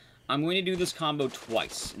wheel. I'm going to do this combo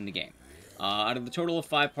twice in the game. Out of the total of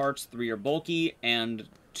 5 parts, 3 are bulky and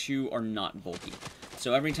 2 are not bulky.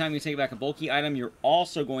 So every time you take back a bulky item, you're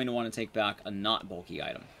also going to want to take back a not bulky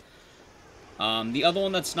item. The other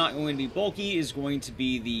one that's not going to be bulky is going to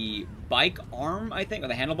be the bike arm, I think, or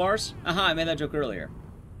the handlebars. Aha, I made that joke earlier.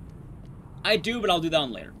 I do, but I'll do that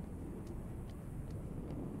one later.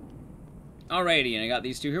 Alrighty, and I got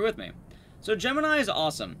these 2 here with me. So Gemini is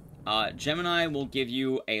awesome. Gemini will give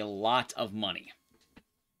you a lot of money.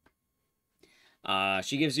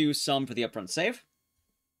 She gives you some for the upfront save.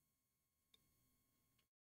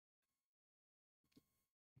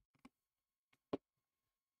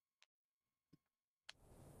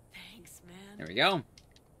 Thanks, man. There we go.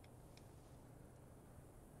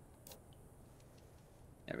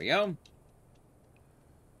 There we go.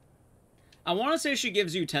 I want to say she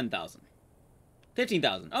gives you 10,000.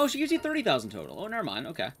 15,000. Oh, she gives you 30,000 total. Oh, never mind.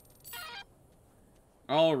 Okay.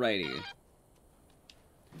 Alrighty.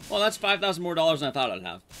 Well, that's $5,000 more than I thought I'd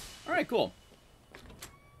have. Alright, cool.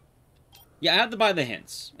 Yeah, I have to buy the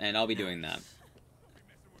hints, and I'll be doing that.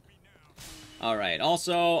 Alright,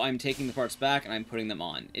 also, I'm taking the parts back, and I'm putting them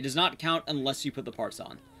on. It does not count unless you put the parts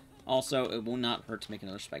on. Also, it will not hurt to make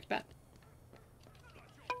another spiked bat.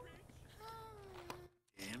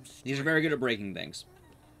 These are very good at breaking things.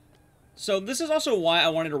 So this is also why I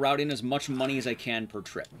wanted to route in as much money as I can per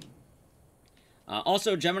trip.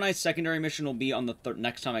 Also, Gemini's secondary mission will be on the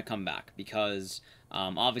next time I come back, because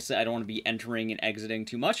obviously I don't want to be entering and exiting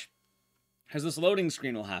too much, because this loading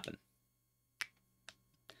screen will happen.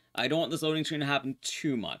 I don't want this loading screen to happen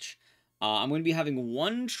too much. I'm going to be having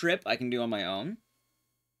 1 trip I can do on my own,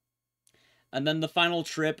 and then the final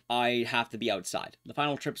trip I have to be outside. The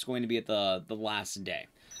final trip's going to be at the last day.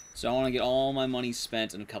 So I want to get all my money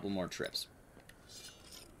spent in a couple more trips.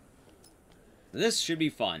 This should be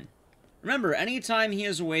fun. Remember, anytime he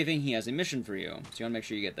is waving, he has a mission for you. So you want to make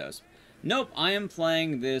sure you get those. Nope, I am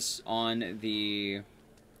playing this on the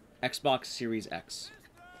Xbox Series X.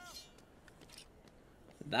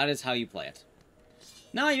 That is how you play it.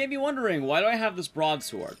 Now, you may be wondering, why do I have this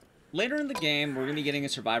broadsword? Later in the game, we're going to be getting a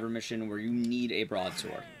survivor mission where you need a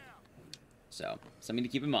broadsword. So, something to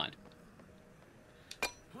keep in mind.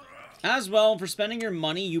 As well, for spending your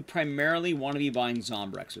money, you primarily want to be buying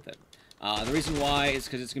Zombrex with it. The reason why is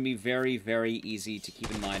because it's going to be very, very easy to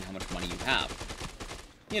keep in mind how much money you have.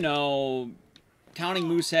 You know, counting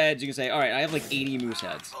moose heads, you can say, alright, I have like 80 moose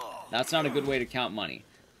heads. That's not a good way to count money.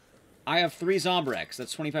 I have 3 Zombrex,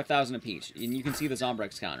 that's 25,000 apiece, and you can see the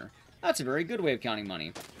Zombrex counter. That's a very good way of counting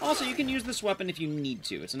money. Also, you can use this weapon if you need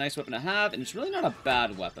to. It's a nice weapon to have, and it's really not a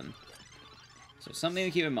bad weapon. So, something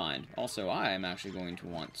to keep in mind. Also, I am actually going to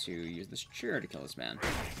want to use this chair to kill this man.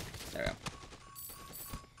 There we go.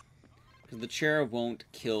 Because the chair won't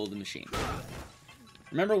kill the machine.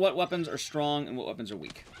 Remember what weapons are strong and what weapons are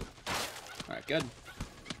weak. Alright, good.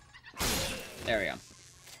 There we go.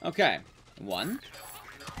 Okay. 1.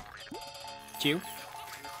 2.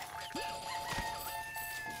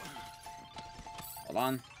 Hold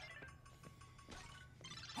on.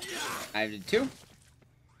 I did 2.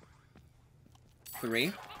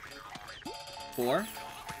 3. 4.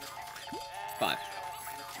 5.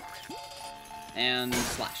 And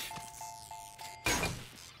slash.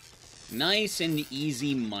 Nice and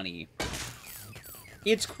easy money.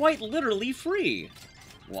 It's quite literally free.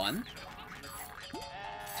 1,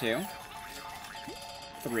 2,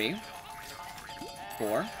 3,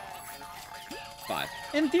 4, 5.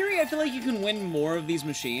 In theory, I feel like you can win more of these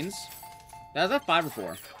machines. Was that 5 or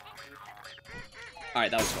 4?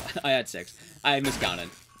 Alright, that was 4. I had 6. I miscounted.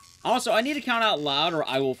 Also, I need to count out loud or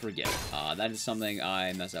I will forget. That is something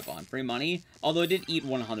I mess up on. Free money. Although I did eat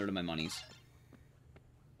 100 of my monies.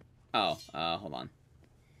 Oh, hold on.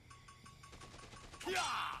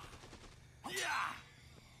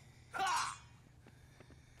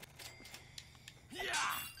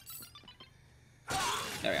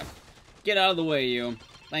 There we go. Get out of the way, you.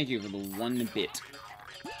 Thank you for the 1 bit.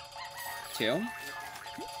 2,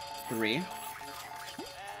 3,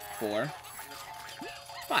 4,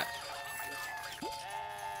 5.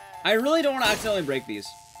 I really don't want to accidentally break these.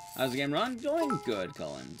 How's the game run? Going good,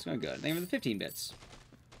 Cullen. It's going good. Thank you for the 15 bits.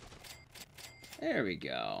 There we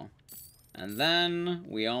go. And then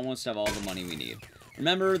we almost have all the money we need.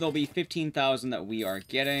 Remember, there'll be 15,000 that we are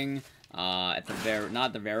getting at the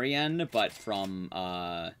not the very end, but from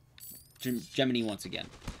Gemini once again.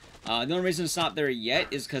 The only reason it's not there yet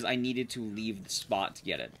is because I needed to leave the spot to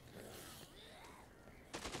get it.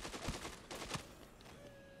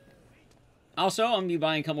 Also, I'm going to be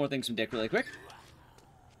buying a couple more things from Dick really quick.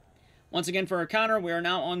 Once again, for our counter, we are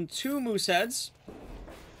now on 2 moose heads,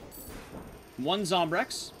 1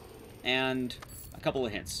 Zombrex, and a couple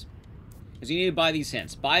of hints. Because you need to buy these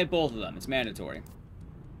hints. Buy both of them. It's mandatory.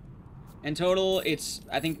 In total, it's,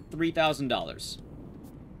 I think, $3,000.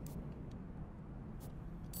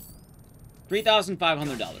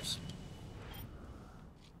 $3,500.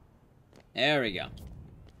 There we go.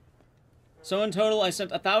 So in total, I spent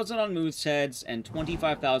 1,000 on moose heads, and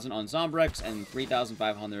 25,000 on Zombrex, and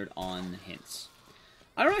 3,500 on hints.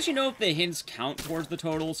 I don't actually know if the hints count towards the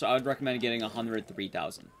total, so I would recommend getting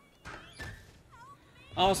 103,000.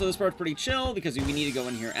 Also, this part's pretty chill, because we need to go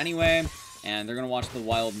in here anyway, and they're going to watch the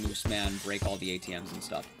wild moose man break all the ATMs and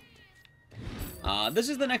stuff. This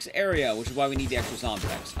is the next area, which is why we need the extra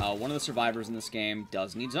Zombrex. One of the survivors in this game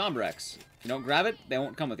does need Zombrex. If you don't grab it, they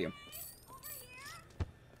won't come with you.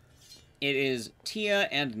 It is Tia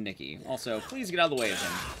and Nikki. Also, please get out of the way of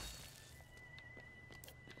him.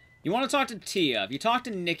 You want to talk to Tia. If you talk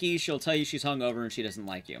to Nikki, she'll tell you she's hungover and she doesn't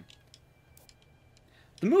like you.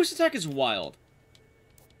 The moose attack is wild.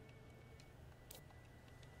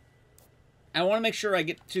 I want to make sure I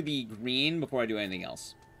get to the green before I do anything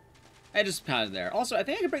else. I just passed there. Also, I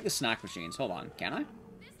think I can break the snack machines. Hold on. Can I?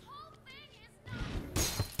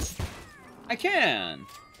 I can!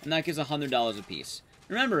 And that gives $100 a piece.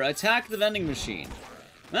 Remember, attack the vending machine.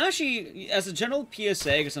 And actually, as a general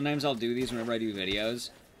PSA, because sometimes I'll do these whenever I do videos,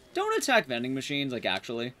 don't attack vending machines, like,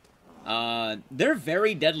 actually. They're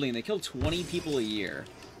very deadly, and they kill 20 people a year.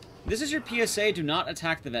 This is your PSA, do not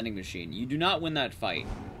attack the vending machine. You do not win that fight.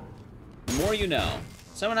 The more you know.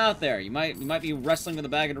 Someone out there, you might be wrestling with a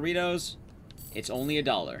bag of Doritos. It's only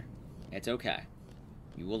 $1. It's okay.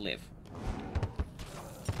 You will live.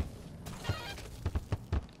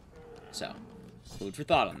 So, food for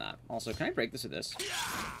thought on that. Also, can I break this with this?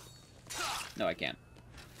 No, I can't.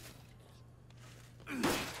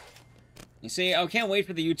 You see, I can't wait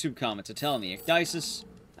for the YouTube comments to tell me, Ecdysis,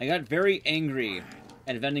 I got very angry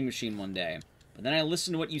at a vending machine one day, but then I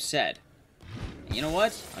listened to what you said. And you know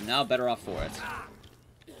what? I'm now better off for it.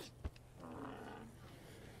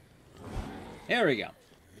 There we go.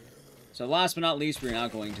 So last but not least, we're now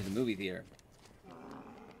going to the movie theater.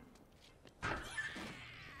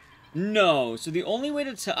 No, so the only way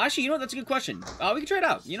to tell... Actually, you know what? That's a good question. We can try it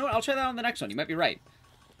out. You know what? I'll try that on the next one. You might be right.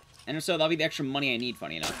 And if so, that'll be the extra money I need,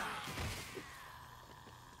 funny enough.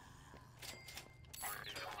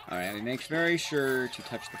 Alright, we make very sure to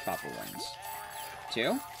touch the proper ones.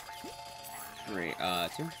 2. 3,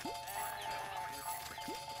 2.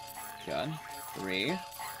 Good. 3,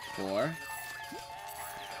 4.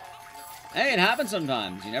 Hey, it happens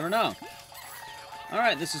sometimes. You never know.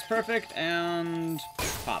 Alright, this is perfect, and...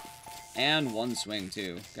 pop. And 1 swing,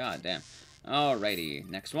 too. God damn. Alrighty,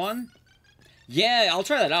 next one. Yeah, I'll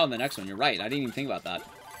try that out on the next one. You're right. I didn't even think about that.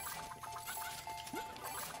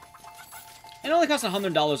 It only costs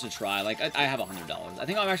 $100 to try. Like, I have $100. I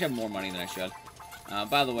think I actually have more money than I should.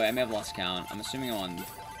 By the way, I may have lost count. I'm assuming I'm on...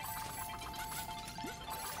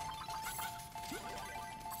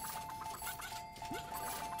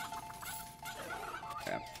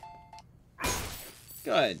 Okay.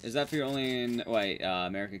 Good. Is that for your only in... Wait,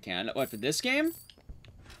 America, Canada. What, for this game?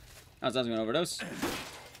 Oh, so I was going to overdose.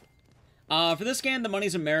 For this game, the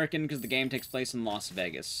money's American because the game takes place in Las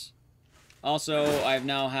Vegas. Also, I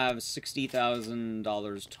now have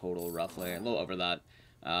 $60,000 total, roughly. A little over that.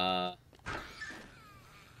 I'm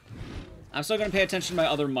still going to pay attention to my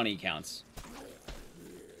other money counts.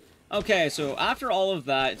 Okay, so after all of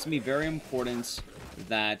that, it's going to be very important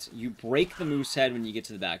that you break the moose head when you get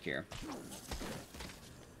to the back here.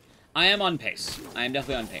 I am on pace. I am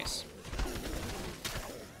definitely on pace.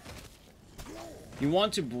 You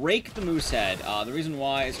want to break the moose head. The reason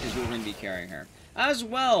why is because you're going to be carrying her. As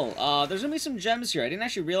well, there's going to be some gems here. I didn't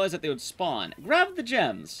actually realize that they would spawn. Grab the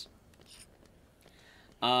gems.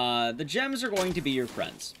 The gems are going to be your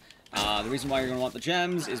friends. The reason why you're going to want the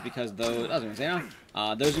gems is because those... I was going to say no.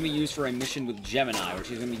 Those are going to be used for a mission with Gemini,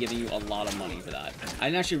 which is going to be giving you a lot of money for that. I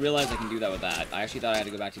didn't actually realize I can do that with that. I actually thought I had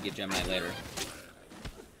to go back to get Gemini later.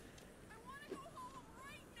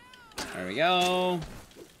 There we go.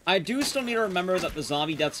 I do still need to remember that the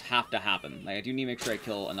zombie deaths have to happen. Like, I do need to make sure I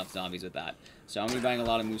kill enough zombies with that. So I'm going to be buying a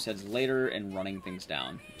lot of moose heads later and running things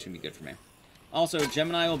down. Which should be good for me. Also,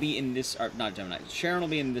 Gemini will be in this... Or, not Gemini. Sharon will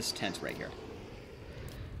be in this tent right here.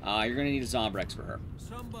 You're going to need a Zombrex for her.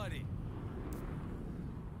 Somebody.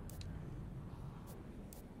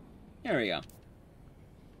 There we go.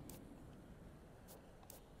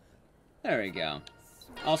 There we go.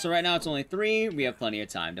 Also, right now it's only 3. We have plenty of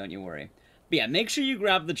time, don't you worry. But yeah, make sure you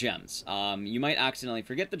grab the gems. You might accidentally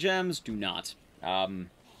forget the gems. Do not.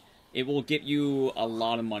 It will get you a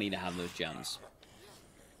lot of money to have those gems.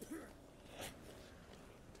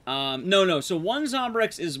 No. So one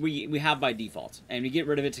Zombrex is we have by default, and we get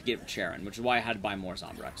rid of it to get Sharon, which is why I had to buy more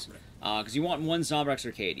Zombrex. Because you want one Zombrex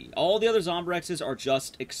or KD. All the other Zombrexes are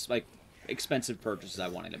just expensive purchases I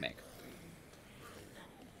wanted to make.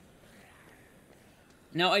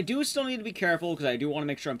 Now, I do still need to be careful, because I do want to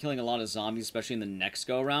make sure I'm killing a lot of zombies, especially in the next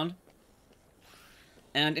go-around.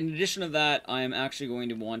 And in addition to that, I am actually going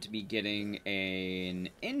to want to be getting an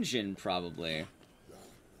engine, probably.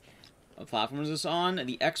 What platform is this on?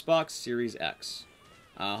 The Xbox Series X.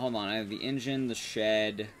 Hold on, I have the engine, the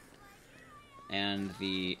shed, and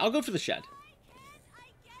the... I'll go for the shed.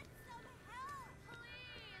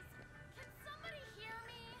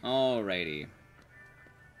 Alrighty.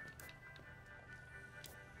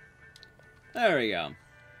 There we go.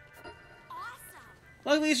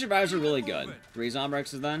 Luckily, these survivors are really good. 3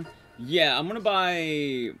 Zombrexes then? Yeah, I'm gonna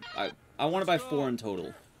buy... I want to buy 4 in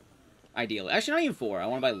total. Ideally. Actually, not even 4. I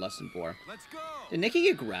want to buy less than 4. Let's go. Did Nikki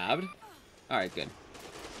get grabbed? Alright, good.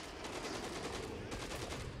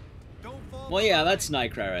 Well, yeah, that's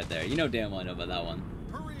Nightcry right there. You know damn well I know about that one.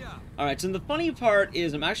 Alright, so the funny part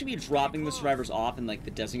is I'm actually be dropping the survivors off in, like,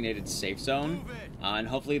 the designated safe zone. And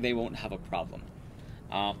hopefully they won't have a problem.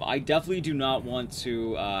 I definitely do not want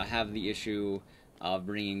to have the issue of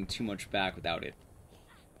bringing too much back without it.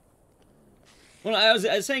 Well, I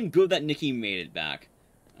was saying good that Nikki made it back.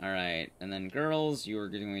 Alright, and then girls, you are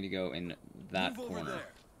going to go in that corner.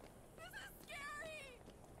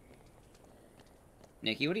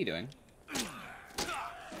 Nikki, what are you doing?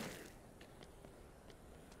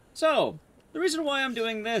 So, the reason why I'm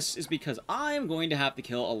doing this is because I'm going to have to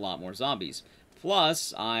kill a lot more zombies.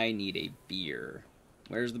 Plus, I need a beer.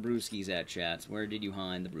 Where's the brewskis at, chat? Where did you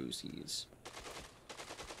hide the brewskis?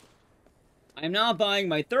 I am now buying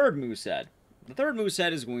my 3rd moose head. The 3rd moose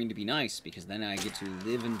head is going to be nice, because then I get to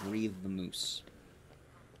live and breathe the moose.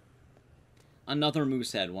 Another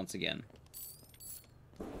moose head, once again.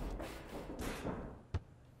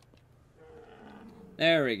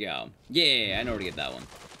 There we go. Yeah, I know where to get that one.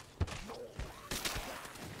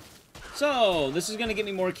 So, this is going to get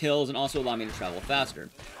me more kills and also allow me to travel faster.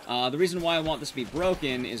 The reason why I want this to be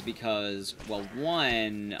broken is because, well,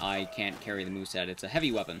 1, I can't carry the moose head. It's a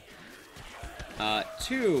heavy weapon.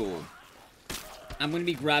 2, I'm going to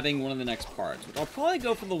be grabbing one of the next parts, which I'll probably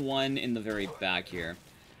go for the one in the very back here.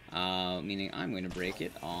 Meaning I'm going to break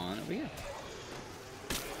it on over here.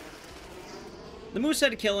 The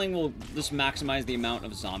moosehead killing will just maximize the amount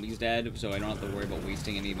of zombies dead, so I don't have to worry about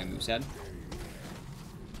wasting any of my moosehead.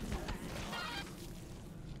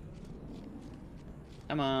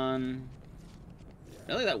 Come on.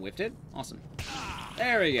 Really? That whiffed it? Awesome.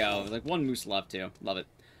 There we go. Like 1 moose left, too. Love it.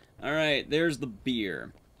 Alright, there's the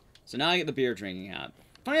beer. So now I get the beer drinking hat.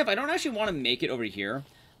 Funny enough, I don't actually want to make it over here,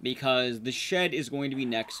 because the shed is going to be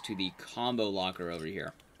next to the combo locker over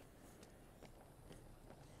here.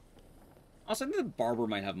 Also, I think the barber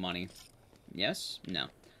might have money. Yes? No.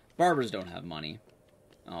 Barbers don't have money.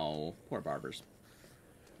 Oh, poor barbers.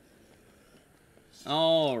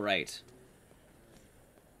 Alright.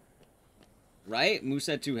 Right?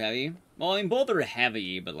 Moosehead too heavy? Well, I mean, both are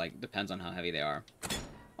heavy, but, like, depends on how heavy they are.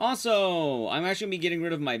 Also, I'm actually going to be getting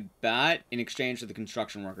rid of my bat in exchange for the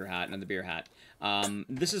construction worker hat and the beer hat.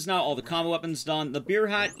 This is now all the combo weapons done. The beer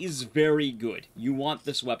hat is very good. You want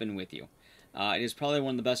this weapon with you. It is probably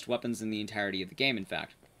one of the best weapons in the entirety of the game, in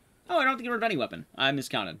fact. Oh, I don't have to get rid of any weapon. I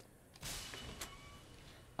miscounted.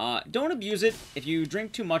 Don't abuse it. If you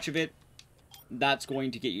drink too much of it, that's going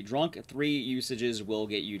to get you drunk. 3 usages will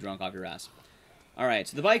get you drunk off your ass. Alright,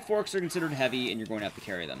 so the bike forks are considered heavy, and you're going to have to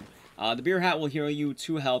carry them. The beer hat will heal you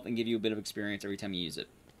 2 health and give you a bit of experience every time you use it.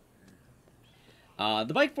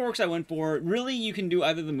 The bike forks I went for, really you can do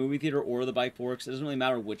either the movie theater or the bike forks. It doesn't really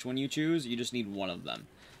matter which one you choose, you just need one of them.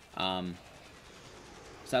 So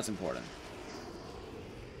that's important.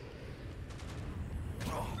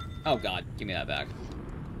 Oh god, give me that back.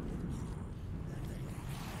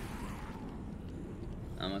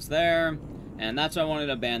 Almost there. And that's why I wanted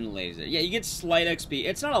to ban the laser. Yeah, you get slight XP.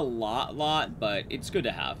 It's not a lot, but it's good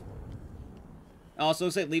to have. Also,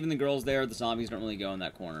 looks like leaving the girls there, the zombies don't really go in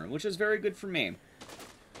that corner, which is very good for me.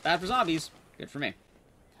 Bad for zombies, good for me.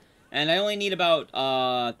 And I only need about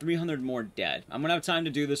 300 more dead. I'm gonna have time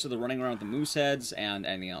to do this with the running around with the moose heads and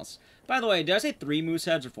anything else. By the way, did I say 3 moose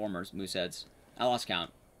heads or 4 moose heads? I lost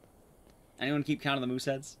count. Anyone keep count of the moose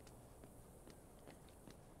heads?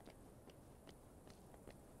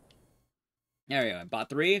 There we go. I bought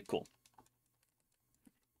 3. Cool.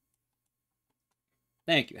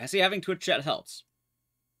 Thank you. See, having Twitch chat helps.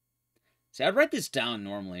 See, I'd write this down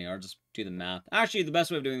normally, or just do the math. Actually, the best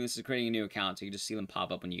way of doing this is creating a new account, so you can just see them pop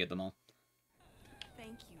up when you get them all.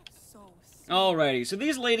 Thank you so. Alrighty, so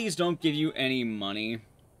these ladies don't give you any money.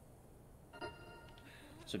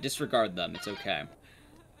 So disregard them. It's okay.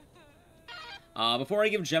 Before I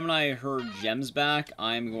give Gemini her gems back,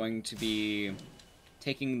 I'm going to be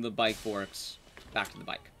taking the bike forks back to the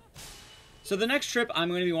bike. So the next trip, I'm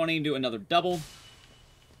going to be wanting to do another double,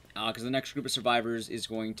 because the next group of survivors is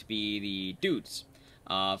going to be the dudes.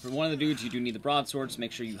 For one of the dudes, you do need the broadsword, so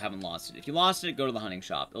make sure you haven't lost it. If you lost it, go to the hunting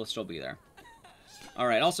shop. It'll still be there.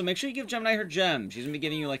 Alright, also make sure you give Gemini her gem. She's going to be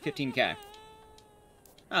giving you like 15k.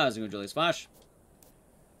 Oh, there's a good Julie's Flash.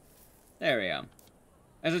 There we go.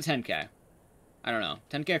 There's a 10k. I don't know.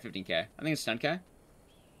 10k or 15k? I think it's 10k.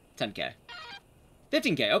 10k.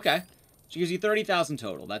 15k, okay. She gives you 30,000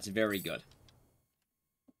 total. That's very good.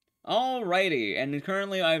 Alrighty, and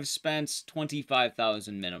currently I've spent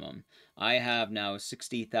 25,000 minimum. I have now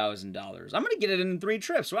 $60,000. I'm gonna get it in 3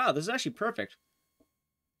 trips. Wow, this is actually perfect.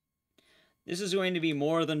 This is going to be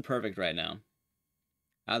more than perfect right now.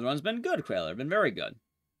 The run's been good, Krayler. Been very good.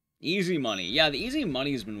 Easy money. Yeah, the easy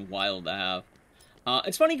money has been wild to have.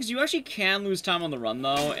 It's funny because you actually can lose time on the run,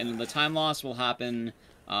 though, and the time loss will happen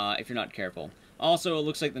if you're not careful. Also, it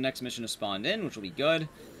looks like the next mission has spawned in, which will be good.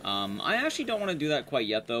 I actually don't want to do that quite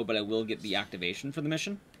yet, though, but I will get the activation for the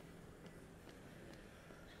mission.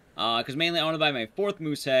 Because mainly I want to buy my 4th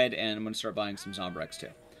moose head, and I'm going to start buying some Zombrex, too.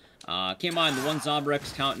 Keep in mind, the one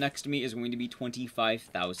Zombrex count next to me is going to be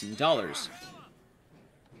 $25,000.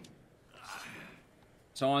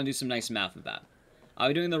 So I want to do some nice math with that. I'll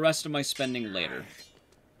be doing the rest of my spending later.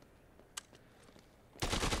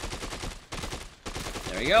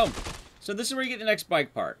 There we go. So this is where you get the next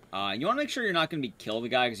bike part. You want to make sure you're not going to be kill the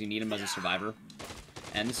guy because you need him as a survivor.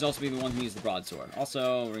 And this is also be the one who needs the broadsword.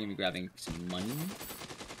 Also, we're going to be grabbing some money.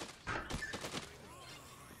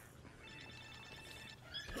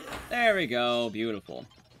 There we go. Beautiful.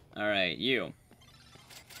 Alright, you.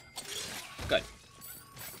 Good.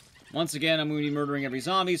 Once again, I'm going to be murdering every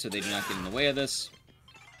zombie so they do not get in the way of this.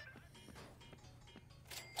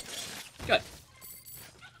 Good.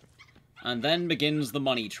 And then begins the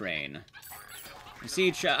money train. You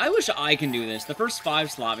see, I wish I can do this. The first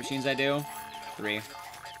 5 slot machines I do. 3,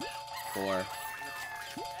 4,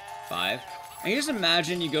 5. And you just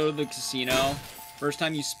imagine you go to the casino. First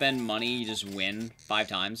time you spend money, you just win 5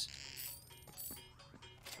 times.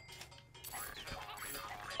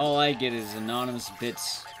 All I get is anonymous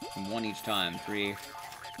bits from 1 each time. 3,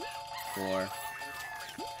 4,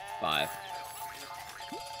 5.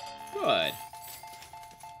 Good.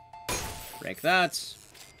 Break that.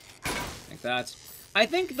 Like that. I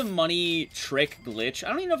think the money trick glitch, I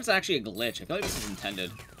don't even know if it's actually a glitch. I feel like this is intended.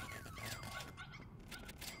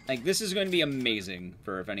 Like, this is going to be amazing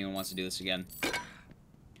for if anyone wants to do this again.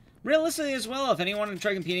 Realistically as well, if anyone can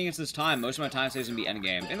try competing against this time, most of my time saves going to be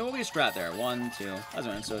endgame. And there will be a strat there. 1, 2, that's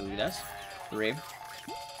one, so we does. 3,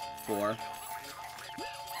 4,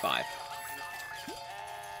 5.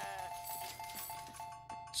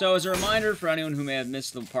 So, as a reminder for anyone who may have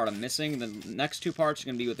missed the part I'm missing, the next 2 parts are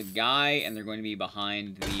going to be with the guy, and they're going to be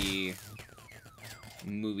behind the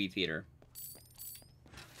movie theater.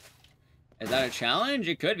 Is that a challenge?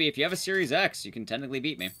 It could be. If you have a Series X, you can technically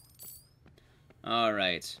beat me.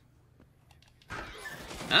 Alright.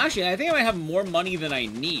 Actually, I think I might have more money than I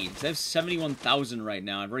need. Because I have 71,000 right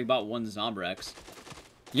now. I've already bought one Zombrex.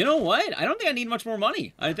 You know what? I don't think I need much more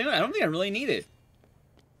money. I don't think I really need it.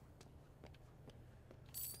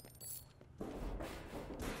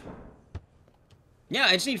 Yeah,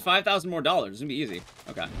 I just need $5,000 more dollars. It's gonna be easy.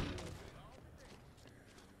 Okay.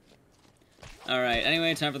 Alright,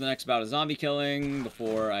 anyway, time for the next bout of zombie killing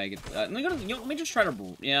before I get... let me just try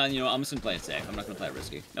to... Yeah, you know, I'm just gonna play it safe. I'm not gonna play it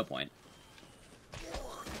risky. No point.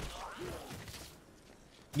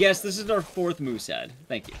 Yes, this is our 4th moosehead.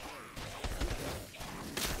 Thank you.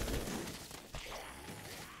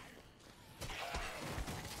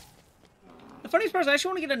 The funniest part is I actually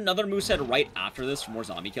want to get another moosehead right after this for more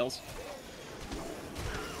zombie kills.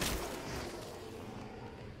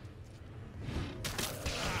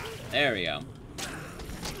 There we go.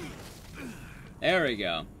 There we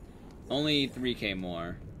go. Only 3k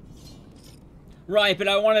more. Right, but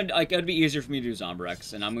I wanted, like, it'd be easier for me to do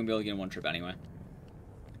Zombrex, and I'm gonna be able to get in one trip anyway.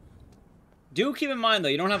 Do keep in mind, though,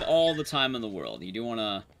 you don't have all the time in the world. You do want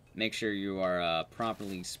to make sure you are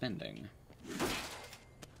properly spending.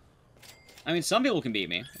 I mean, some people can beat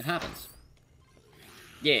me. It happens.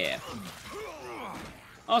 Yeah.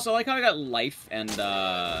 Also, I like how I got life and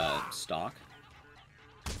stock.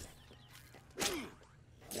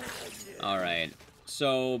 Alright.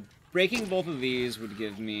 So, breaking both of these would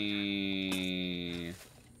give me...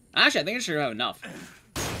 Actually, I think I should have enough.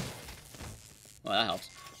 Well, that helps.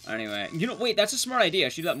 Anyway, you know, wait, that's a smart idea. I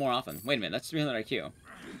should do that more often. Wait a minute, that's 300 IQ.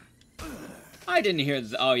 I didn't hear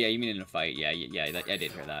the... Oh, yeah, you mean in a fight. Yeah, I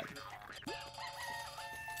did hear that.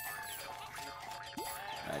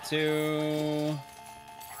 Alright, 2...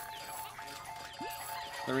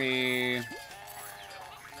 3...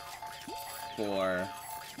 4...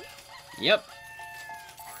 Yep.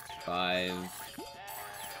 5...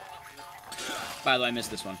 By the way, I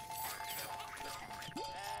missed this one.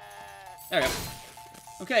 There we go.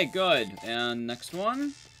 Okay, good. And next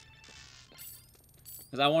one.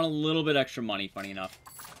 Because I want a little bit extra money, funny enough.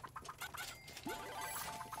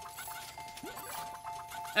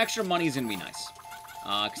 Extra money's gonna be nice.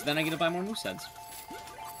 Because then I get to buy more mooseheads.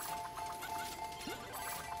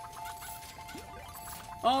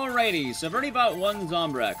 Alrighty, so I've already bought one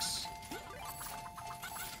Zombrex.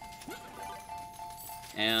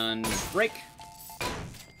 And break.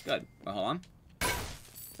 Good. Well, hold on.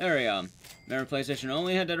 There we go. Remember PlayStation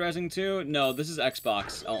only had Dead Rising 2? No, this is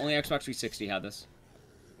Xbox. Only Xbox 360 had this.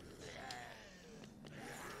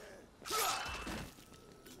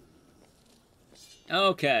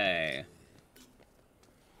 Okay.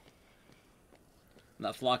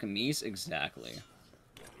 That flock of meese? Exactly.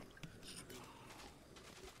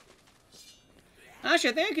 Actually,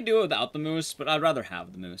 I think I could do it without the moose, but I'd rather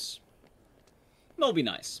have the moose. It'll be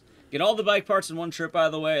nice. Get all the bike parts in one trip, by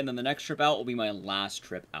the way, and then the next trip out will be my last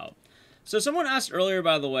trip out. So someone asked earlier,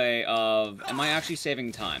 by the way, am I actually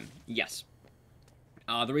saving time? Yes.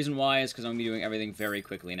 The reason why is because I'm going to be doing everything very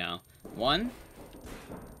quickly now. 1.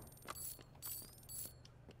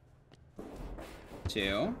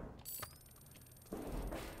 2.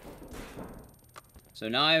 So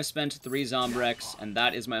now I have spent 3 Zombrex, and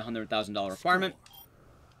that is my $100,000 requirement.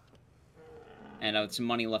 And I have some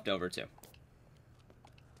money left over, too.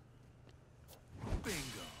 Bingo.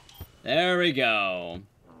 There we go.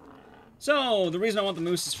 So, the reason I want the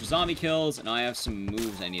moose is for zombie kills, and I have some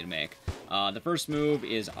moves I need to make. The first move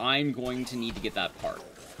is I'm going to need to get that part.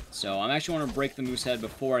 So, I'm actually want to break the moose head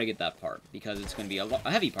before I get that part, because it's going to be a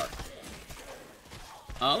heavy part.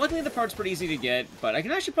 Luckily, the part's pretty easy to get, but I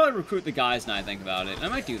can actually probably recruit the guys now I think about it. And I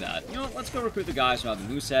might do that. You know what? Let's go recruit the guys who have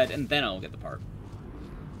the moose head, and then I'll get the part.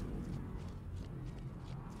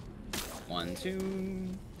 1, 2...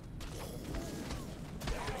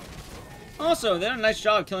 Also, they did a nice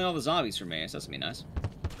job killing all the zombies for me, so that's gonna be nice.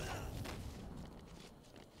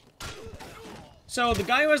 So, the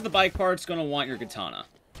guy who has the bike part's gonna want your katana.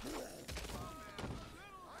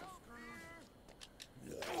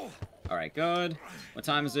 Alright, good. What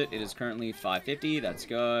time is it? It is currently 5:50. That's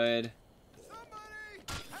good.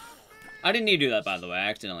 I didn't need to do that, by the way. I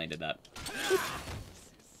accidentally did that.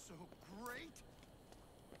 So great.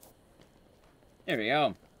 There we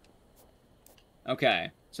go. Okay.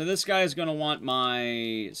 So this guy is going to want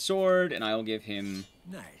my sword, and I will give him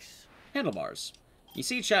Nice. handlebars. You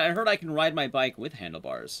see, chat, I heard I can ride my bike with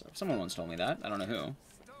handlebars. Someone once told me that. I don't know who.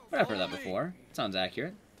 But I've heard that before. Sounds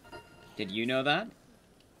accurate. Did you know that?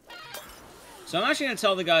 So I'm actually going to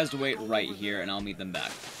tell the guys to wait right here, and I'll meet them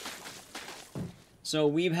back. So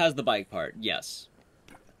Weeb has the bike part. Yes.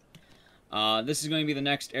 This is going to be the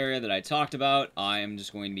next area that I talked about. I am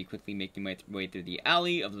just going to be quickly making my way through the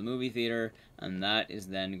alley of the movie theater, and that is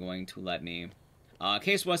then going to let me...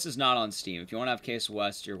 Case West is not on Steam. If you want to have Case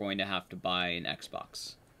West, you're going to have to buy an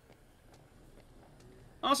Xbox.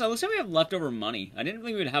 Also, it looks like we have leftover money. I didn't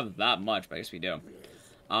think we'd have that much, but I guess we do.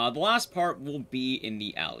 The last part will be in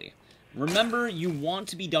the alley. Remember, you want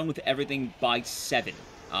to be done with everything by 7.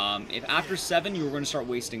 If after 7, you are going to start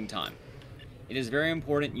wasting time. It is very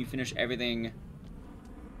important you finish everything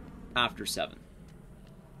after 7.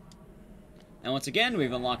 And once again,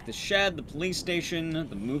 we've unlocked the shed, the police station,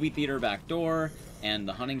 the movie theater back door, and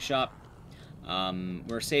the hunting shop.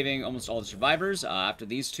 We're saving almost all the survivors. After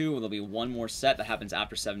these two, there'll be one more set that happens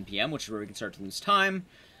after 7 p.m., which is where we can start to lose time.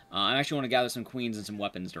 I actually want to gather some queens and some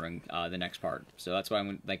weapons during the next part. So that's why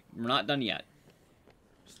I'm like, we're not done yet.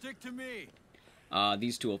 Stick to me.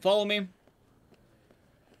 These two will follow me.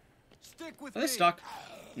 Stick with Are they me. stuck?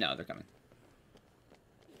 No, they're coming.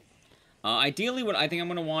 Ideally, what I think I'm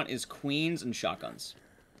going to want is queens and shotguns.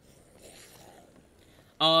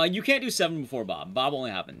 You can't do 7 before Bob. Bob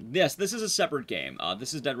only happened. This is a separate game.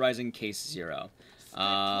 This is Dead Rising Case 0.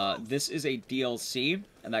 This is a DLC,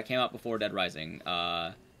 and that came out before Dead Rising,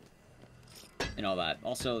 and all that.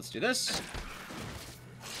 Also, let's do this.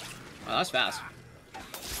 Oh, that's fast.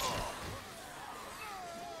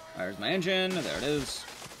 There's my engine. There it is.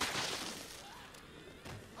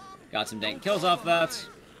 Got some dank kills off that.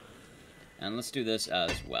 And let's do this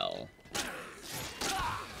as well.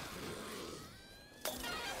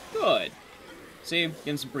 Good. See,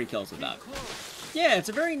 getting some free kills with that. Yeah, it's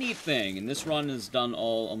a very neat thing, and this run has done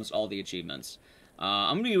almost all the achievements.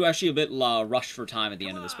 I'm going to be actually a bit rushed for time at the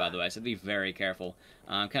end of this, by the way, so be very careful.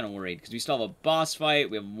 I'm kind of worried, because we still have a boss fight,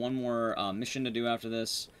 we have one more mission to do after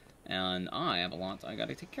this, and I have a lot I got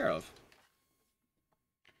to take care of.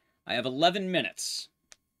 I have 11 minutes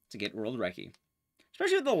to get World Recce.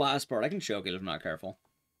 Especially with the last part, I can choke it if I'm not careful.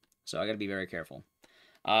 So I got to be very careful.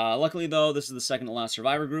 Luckily, though, this is the second to last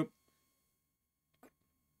survivor group.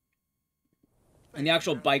 And the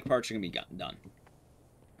actual bike parts are going to be done.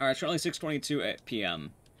 Alright, it's currently 6:22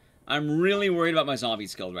 p.m. I'm really worried about my zombie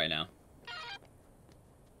skill right now.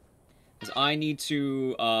 Because I need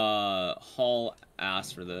to haul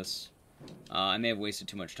ass for this. I may have wasted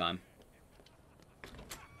too much time.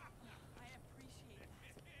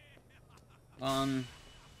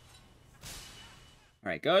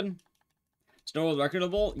 Alright, good. Snow World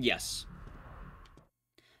Recordable? Yes.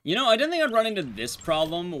 You know, I didn't think I'd run into this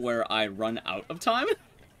problem where I run out of time.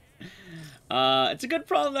 It's a good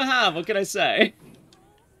problem to have, what can I say?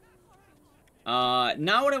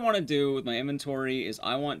 Now what I want to do with my inventory is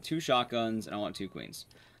I want 2 shotguns and I want 2 queens.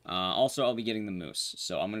 Also, I'll be getting the moose.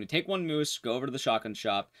 So I'm going to take 1 moose, go over to the shotgun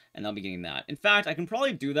shop, and I'll be getting that. In fact, I can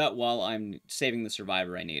probably do that while I'm saving the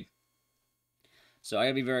survivor I need. So I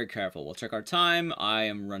gotta be very careful. We'll check our time. I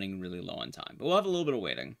am running really low on time. But we'll have a little bit of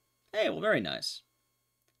waiting. Hey, well, very nice.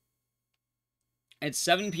 At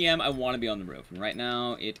 7 p.m., I want to be on the roof. And right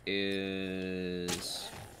now, it is...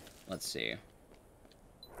 Let's see.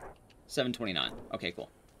 7:29. Okay,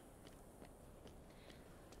 cool.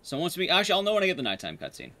 So once we... Actually, I'll know when I get the nighttime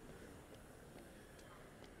cutscene.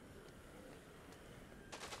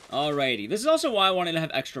 Alrighty. This is also why I wanted to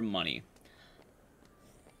have extra money.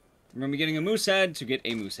 Remember getting a moose head to get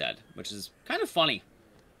a moose head, which is kind of funny.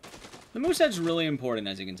 The moose head's really important,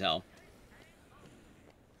 as you can tell.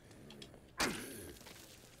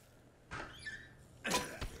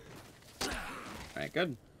 Alright,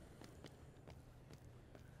 good.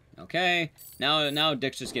 Okay, now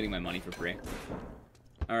Dick's just getting my money for free.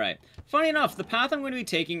 Alright. Funny enough, the path I'm going to be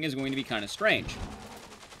taking is going to be kind of strange.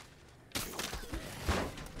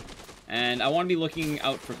 And I want to be looking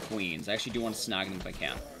out for queens. I actually do want to snag them if I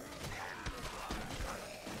can.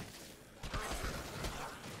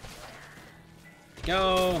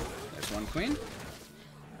 Go. There's 1 queen.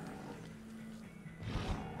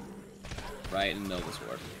 Right in the middle of this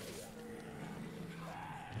ward.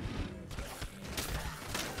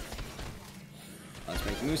 Let's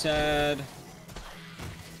make the moose head.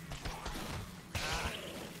 There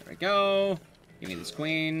we go. Give me this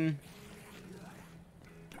queen.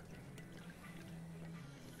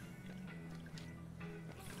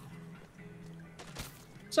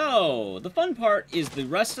 So, the fun part is the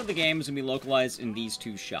rest of the game is going to be localized in these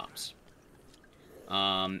 2 shops.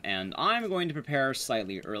 And I'm going to prepare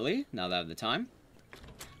slightly early, now that I have the time.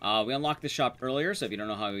 We unlocked this shop earlier, so if you don't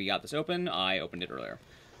know how we got this open, I opened it earlier.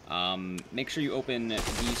 Make sure you open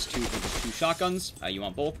these 2 for the 2 shotguns. You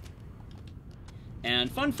want both. And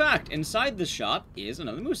fun fact, inside this shop is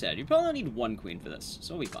another moose head. You probably only need 1 queen for this,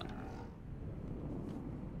 so it'll be fun.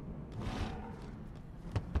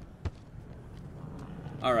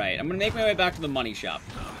 Alright, I'm gonna make my way back to the money shop.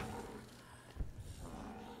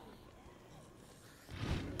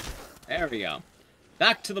 There we go.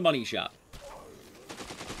 Back to the money shop.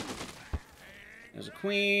 There's a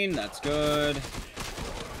queen. That's good.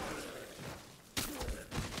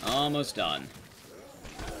 Almost done.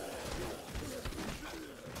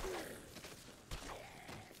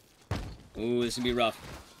 Ooh, this would be rough.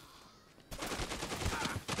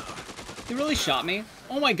 He really shot me?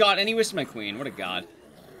 Oh my god, and he wasted my queen. What a god.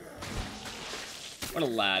 What a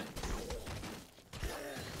lad.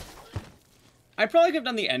 I probably could have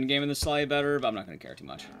done the end game in this slightly better, but I'm not going to care too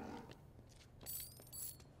much.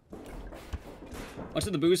 What's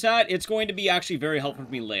with the boost hat? It's going to be actually very helpful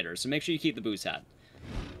for me later, so make sure you keep the boost hat.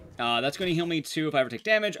 That's going to heal me too if I ever take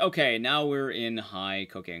damage. Okay, now we're in high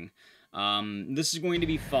cooking. This is going to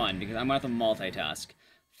be fun because I'm going to have to multitask.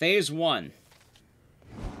 Phase 1.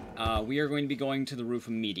 We are going to be going to the roof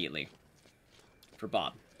immediately. For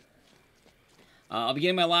Bob. I'll be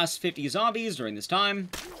getting my last 50 zombies during this time.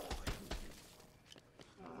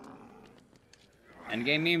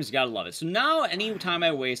 Endgame memes, you gotta love it. So now, any time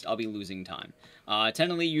I waste, I'll be losing time.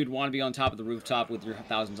 Technically, you'd want to be on top of the rooftop with your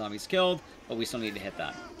 1,000 zombies killed, but we still need to hit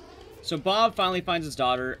that. So Bob finally finds his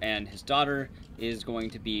daughter, and his daughter is going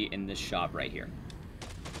to be in this shop right here.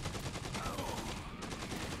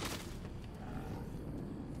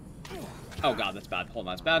 Oh god, that's bad. Hold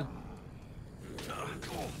on, that's bad.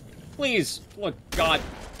 Please! Look, god.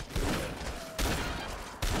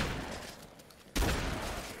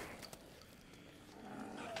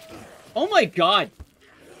 Oh my god!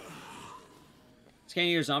 Can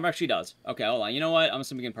you use Zombrex? She does. Okay, hold on. You know what? I'm just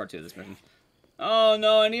gonna begin part 2 of this mission. Oh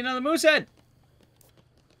no, I need another moose head!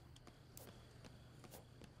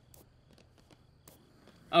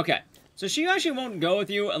 Okay, so she actually won't go with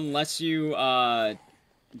you unless you,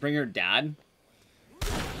 bring her dad.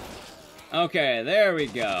 Okay, there we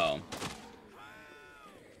go.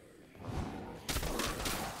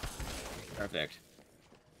 Perfect.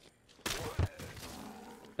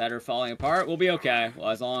 That are falling apart. We'll be okay. Well,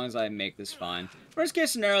 as long as I make this fine. Worst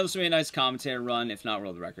case scenario, this will be a nice commentator run, if not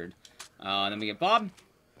world record. Then we get Bob.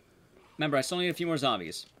 Remember, I still need a few more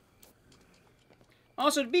zombies.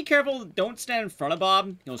 Also, be careful. Don't stand in front of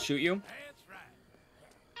Bob. He'll shoot you.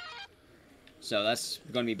 So that's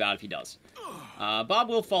going to be bad if he does. Bob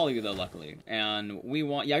will follow you, though, luckily. And we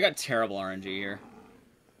want... Yeah, I got terrible RNG here.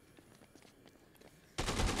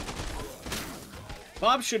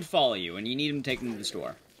 Bob should follow you, and you need him to take him to the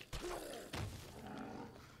store.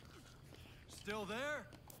 Still there?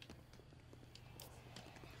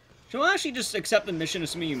 She'll actually just accept the mission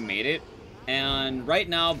assuming you made it. And right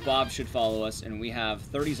now, Bob should follow us, and we have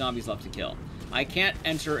 30 zombies left to kill. I can't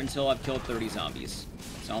enter until I've killed 30 zombies.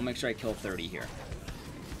 So I'll make sure I kill 30 here.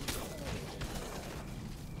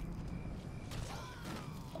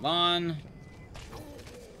 Hold on.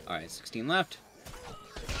 Alright, 16 left.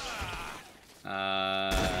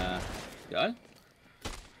 Good.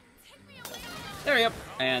 There we go.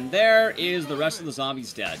 And there is the rest of the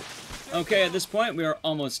zombies dead. Okay, at this point, we are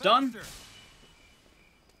almost done.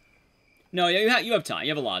 No, you have time. You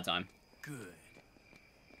have a lot of time. Good.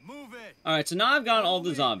 Move it. Alright, so now I've got all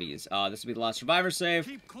the zombies. This will be the last survivor save.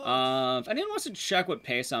 If anyone wants to check what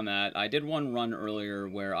pace I'm at, I did one run earlier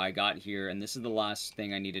where I got here, and this is the last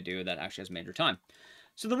thing I need to do that actually has major time.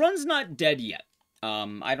 So the run's not dead yet.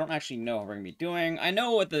 I don't actually know how we're going to be doing. I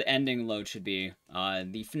know what the ending load should be.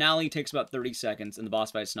 The finale takes about 30 seconds, and the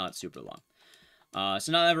boss fight's not super long.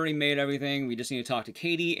 So now that I've already made everything, we just need to talk to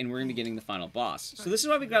Katie, and we're going to be getting the final boss. So this is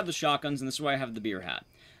why we grabbed the shotguns, and this is why I have the beer hat.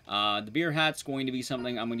 The beer hat's going to be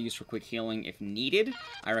something I'm going to use for quick healing if needed.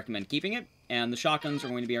 I recommend keeping it. And the shotguns are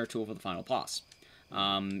going to be our tool for the final boss.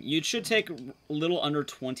 You should take a little under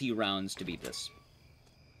 20 rounds to beat this.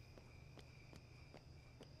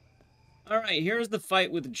 Alright, here's the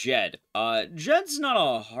fight with Jed. Jed's not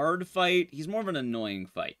a hard fight. He's more of an annoying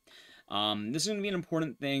fight. This is going to be an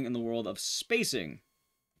important thing in the world of spacing.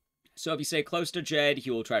 So if you stay close to Jed, he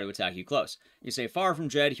will try to attack you close. If you stay far from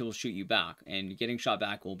Jed, he will shoot you back. And getting shot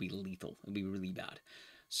back will be lethal. It'll be really bad.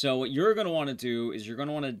 So what you're going to want to do is you're going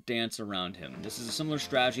to want to dance around him. This is a similar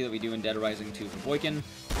strategy that we do in Dead Rising 2 for Boykin.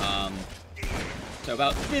 So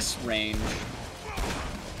about this range...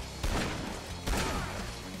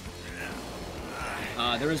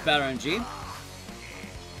 there is bad RNG.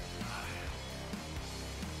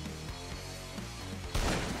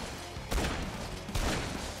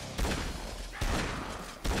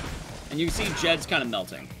 And you can see Jed's kind of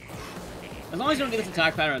melting. As long as you don't get this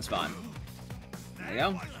attack pattern, it's fine. There you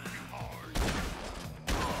go.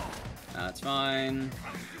 That's fine.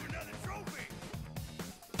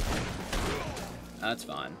 That's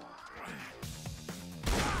fine.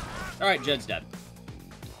 Alright, Jed's dead.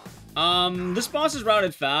 This boss is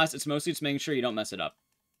routed fast. It's mostly just making sure you don't mess it up.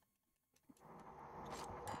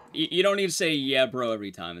 You don't need to say, yeah, bro,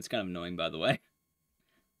 every time. It's kind of annoying, by the way.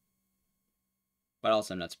 But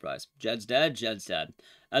also, I'm not surprised. Jed's dead, Jed's dead.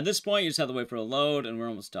 At this point, you just have to wait for a load, and we're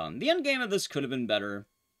almost done. The end game of this could have been better,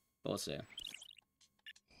 but we'll see.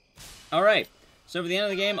 Alright, so for the end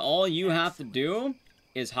of the game, all you have to do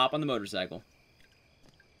is hop on the motorcycle.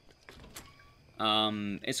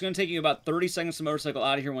 It's going to take you about 30 seconds to motorcycle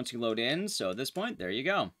out of here once you load in, so at this point, there you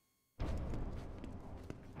go.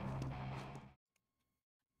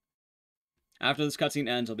 After this cutscene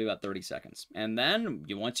ends, it'll be about 30 seconds. And then,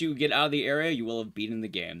 once you get out of the area, you will have beaten the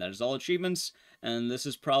game. That is all achievements, and this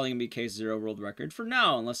is probably going to be Case 0 world record for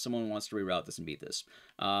now, unless someone wants to reroute this and beat this.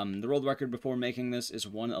 The world record before making this is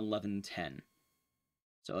 1:11:10.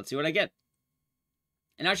 So let's see what I get.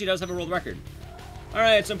 It actually does have a world record.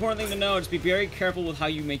 Alright, it's an important thing to know. Just be very careful with how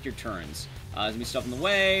you make your turns. There's going to be stuff in the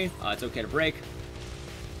way. It's okay to brake.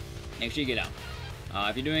 Make sure you get out.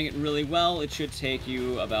 If you're doing it really well, it should take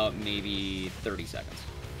you about maybe 30 seconds.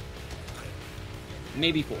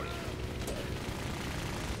 Maybe 40.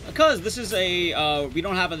 Because this is a, we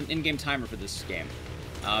don't have an in-game timer for this game.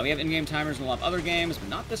 We have in-game timers in a lot of other games, but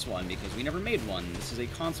not this one, because we never made one. This is a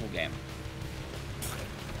console game.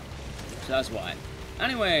 So that's why.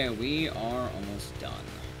 Anyway, we are almost done.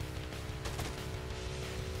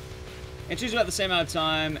 It's usually about the same amount of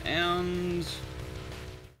time, and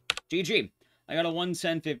GG. I got a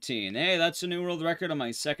 1:10:15. Hey, that's a new world record on my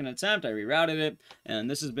second attempt. I rerouted it, and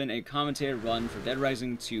this has been a commentated run for Dead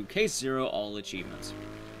Rising 2 Case 0 all achievements.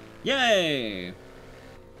 Yay!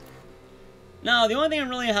 Now, the only thing I'm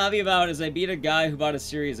really happy about is I beat a guy who bought a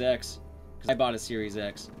Series X. Because I bought a Series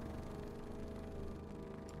X.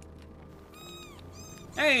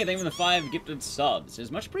 Hey, thank you for the 5 gifted subs.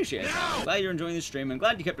 It's much appreciated. I'm glad you're enjoying the stream. I'm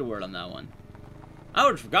glad you kept your word on that one. I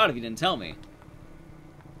would have forgot if you didn't tell me.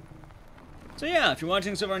 So yeah, if you're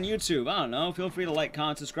watching this over on YouTube, I don't know, feel free to like,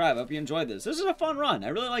 comment, subscribe. I hope you enjoyed this. This is a fun run. I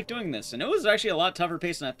really like doing this, and it was actually a lot tougher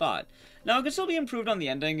pace than I thought. Now, it could still be improved on the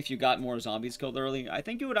ending if you got more zombies killed early. I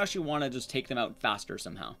think you would actually want to just take them out faster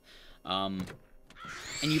somehow. And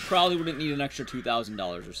you probably wouldn't need an extra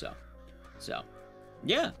 $2,000 or so. So,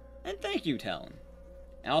 yeah. And thank you, Talon.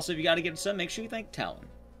 And also, if you got to get some, make sure you thank Talon.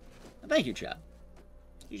 And thank you, Chad.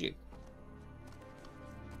 GG.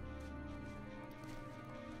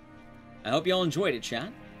 I hope you all enjoyed it, chat.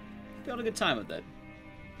 Hope you had a good time with it.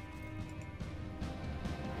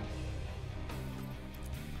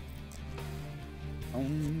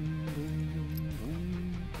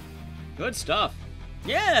 Good stuff.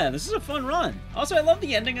 Yeah, this is a fun run. Also, I love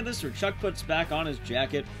the ending of this where Chuck puts back on his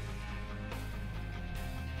jacket.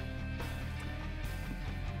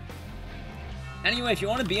 Anyway, if you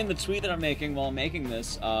want to be in the tweet that I'm making while I'm making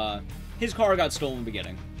this, his car got stolen in the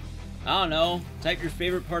beginning. I don't know. Type your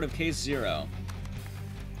favorite part of Case 0.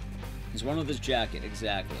 He's one with his jacket,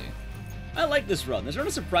 exactly. I like this run. This run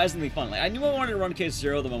is surprisingly fun. Like, I knew I wanted to run Case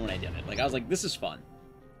 0 the moment I did it. Like, I was like, this is fun.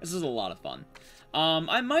 This is a lot of fun.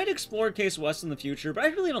 I might explore Case West in the future, but I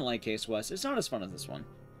really don't like Case West. It's not as fun as this one.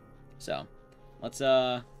 So, let's,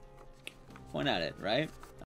 point at it, right?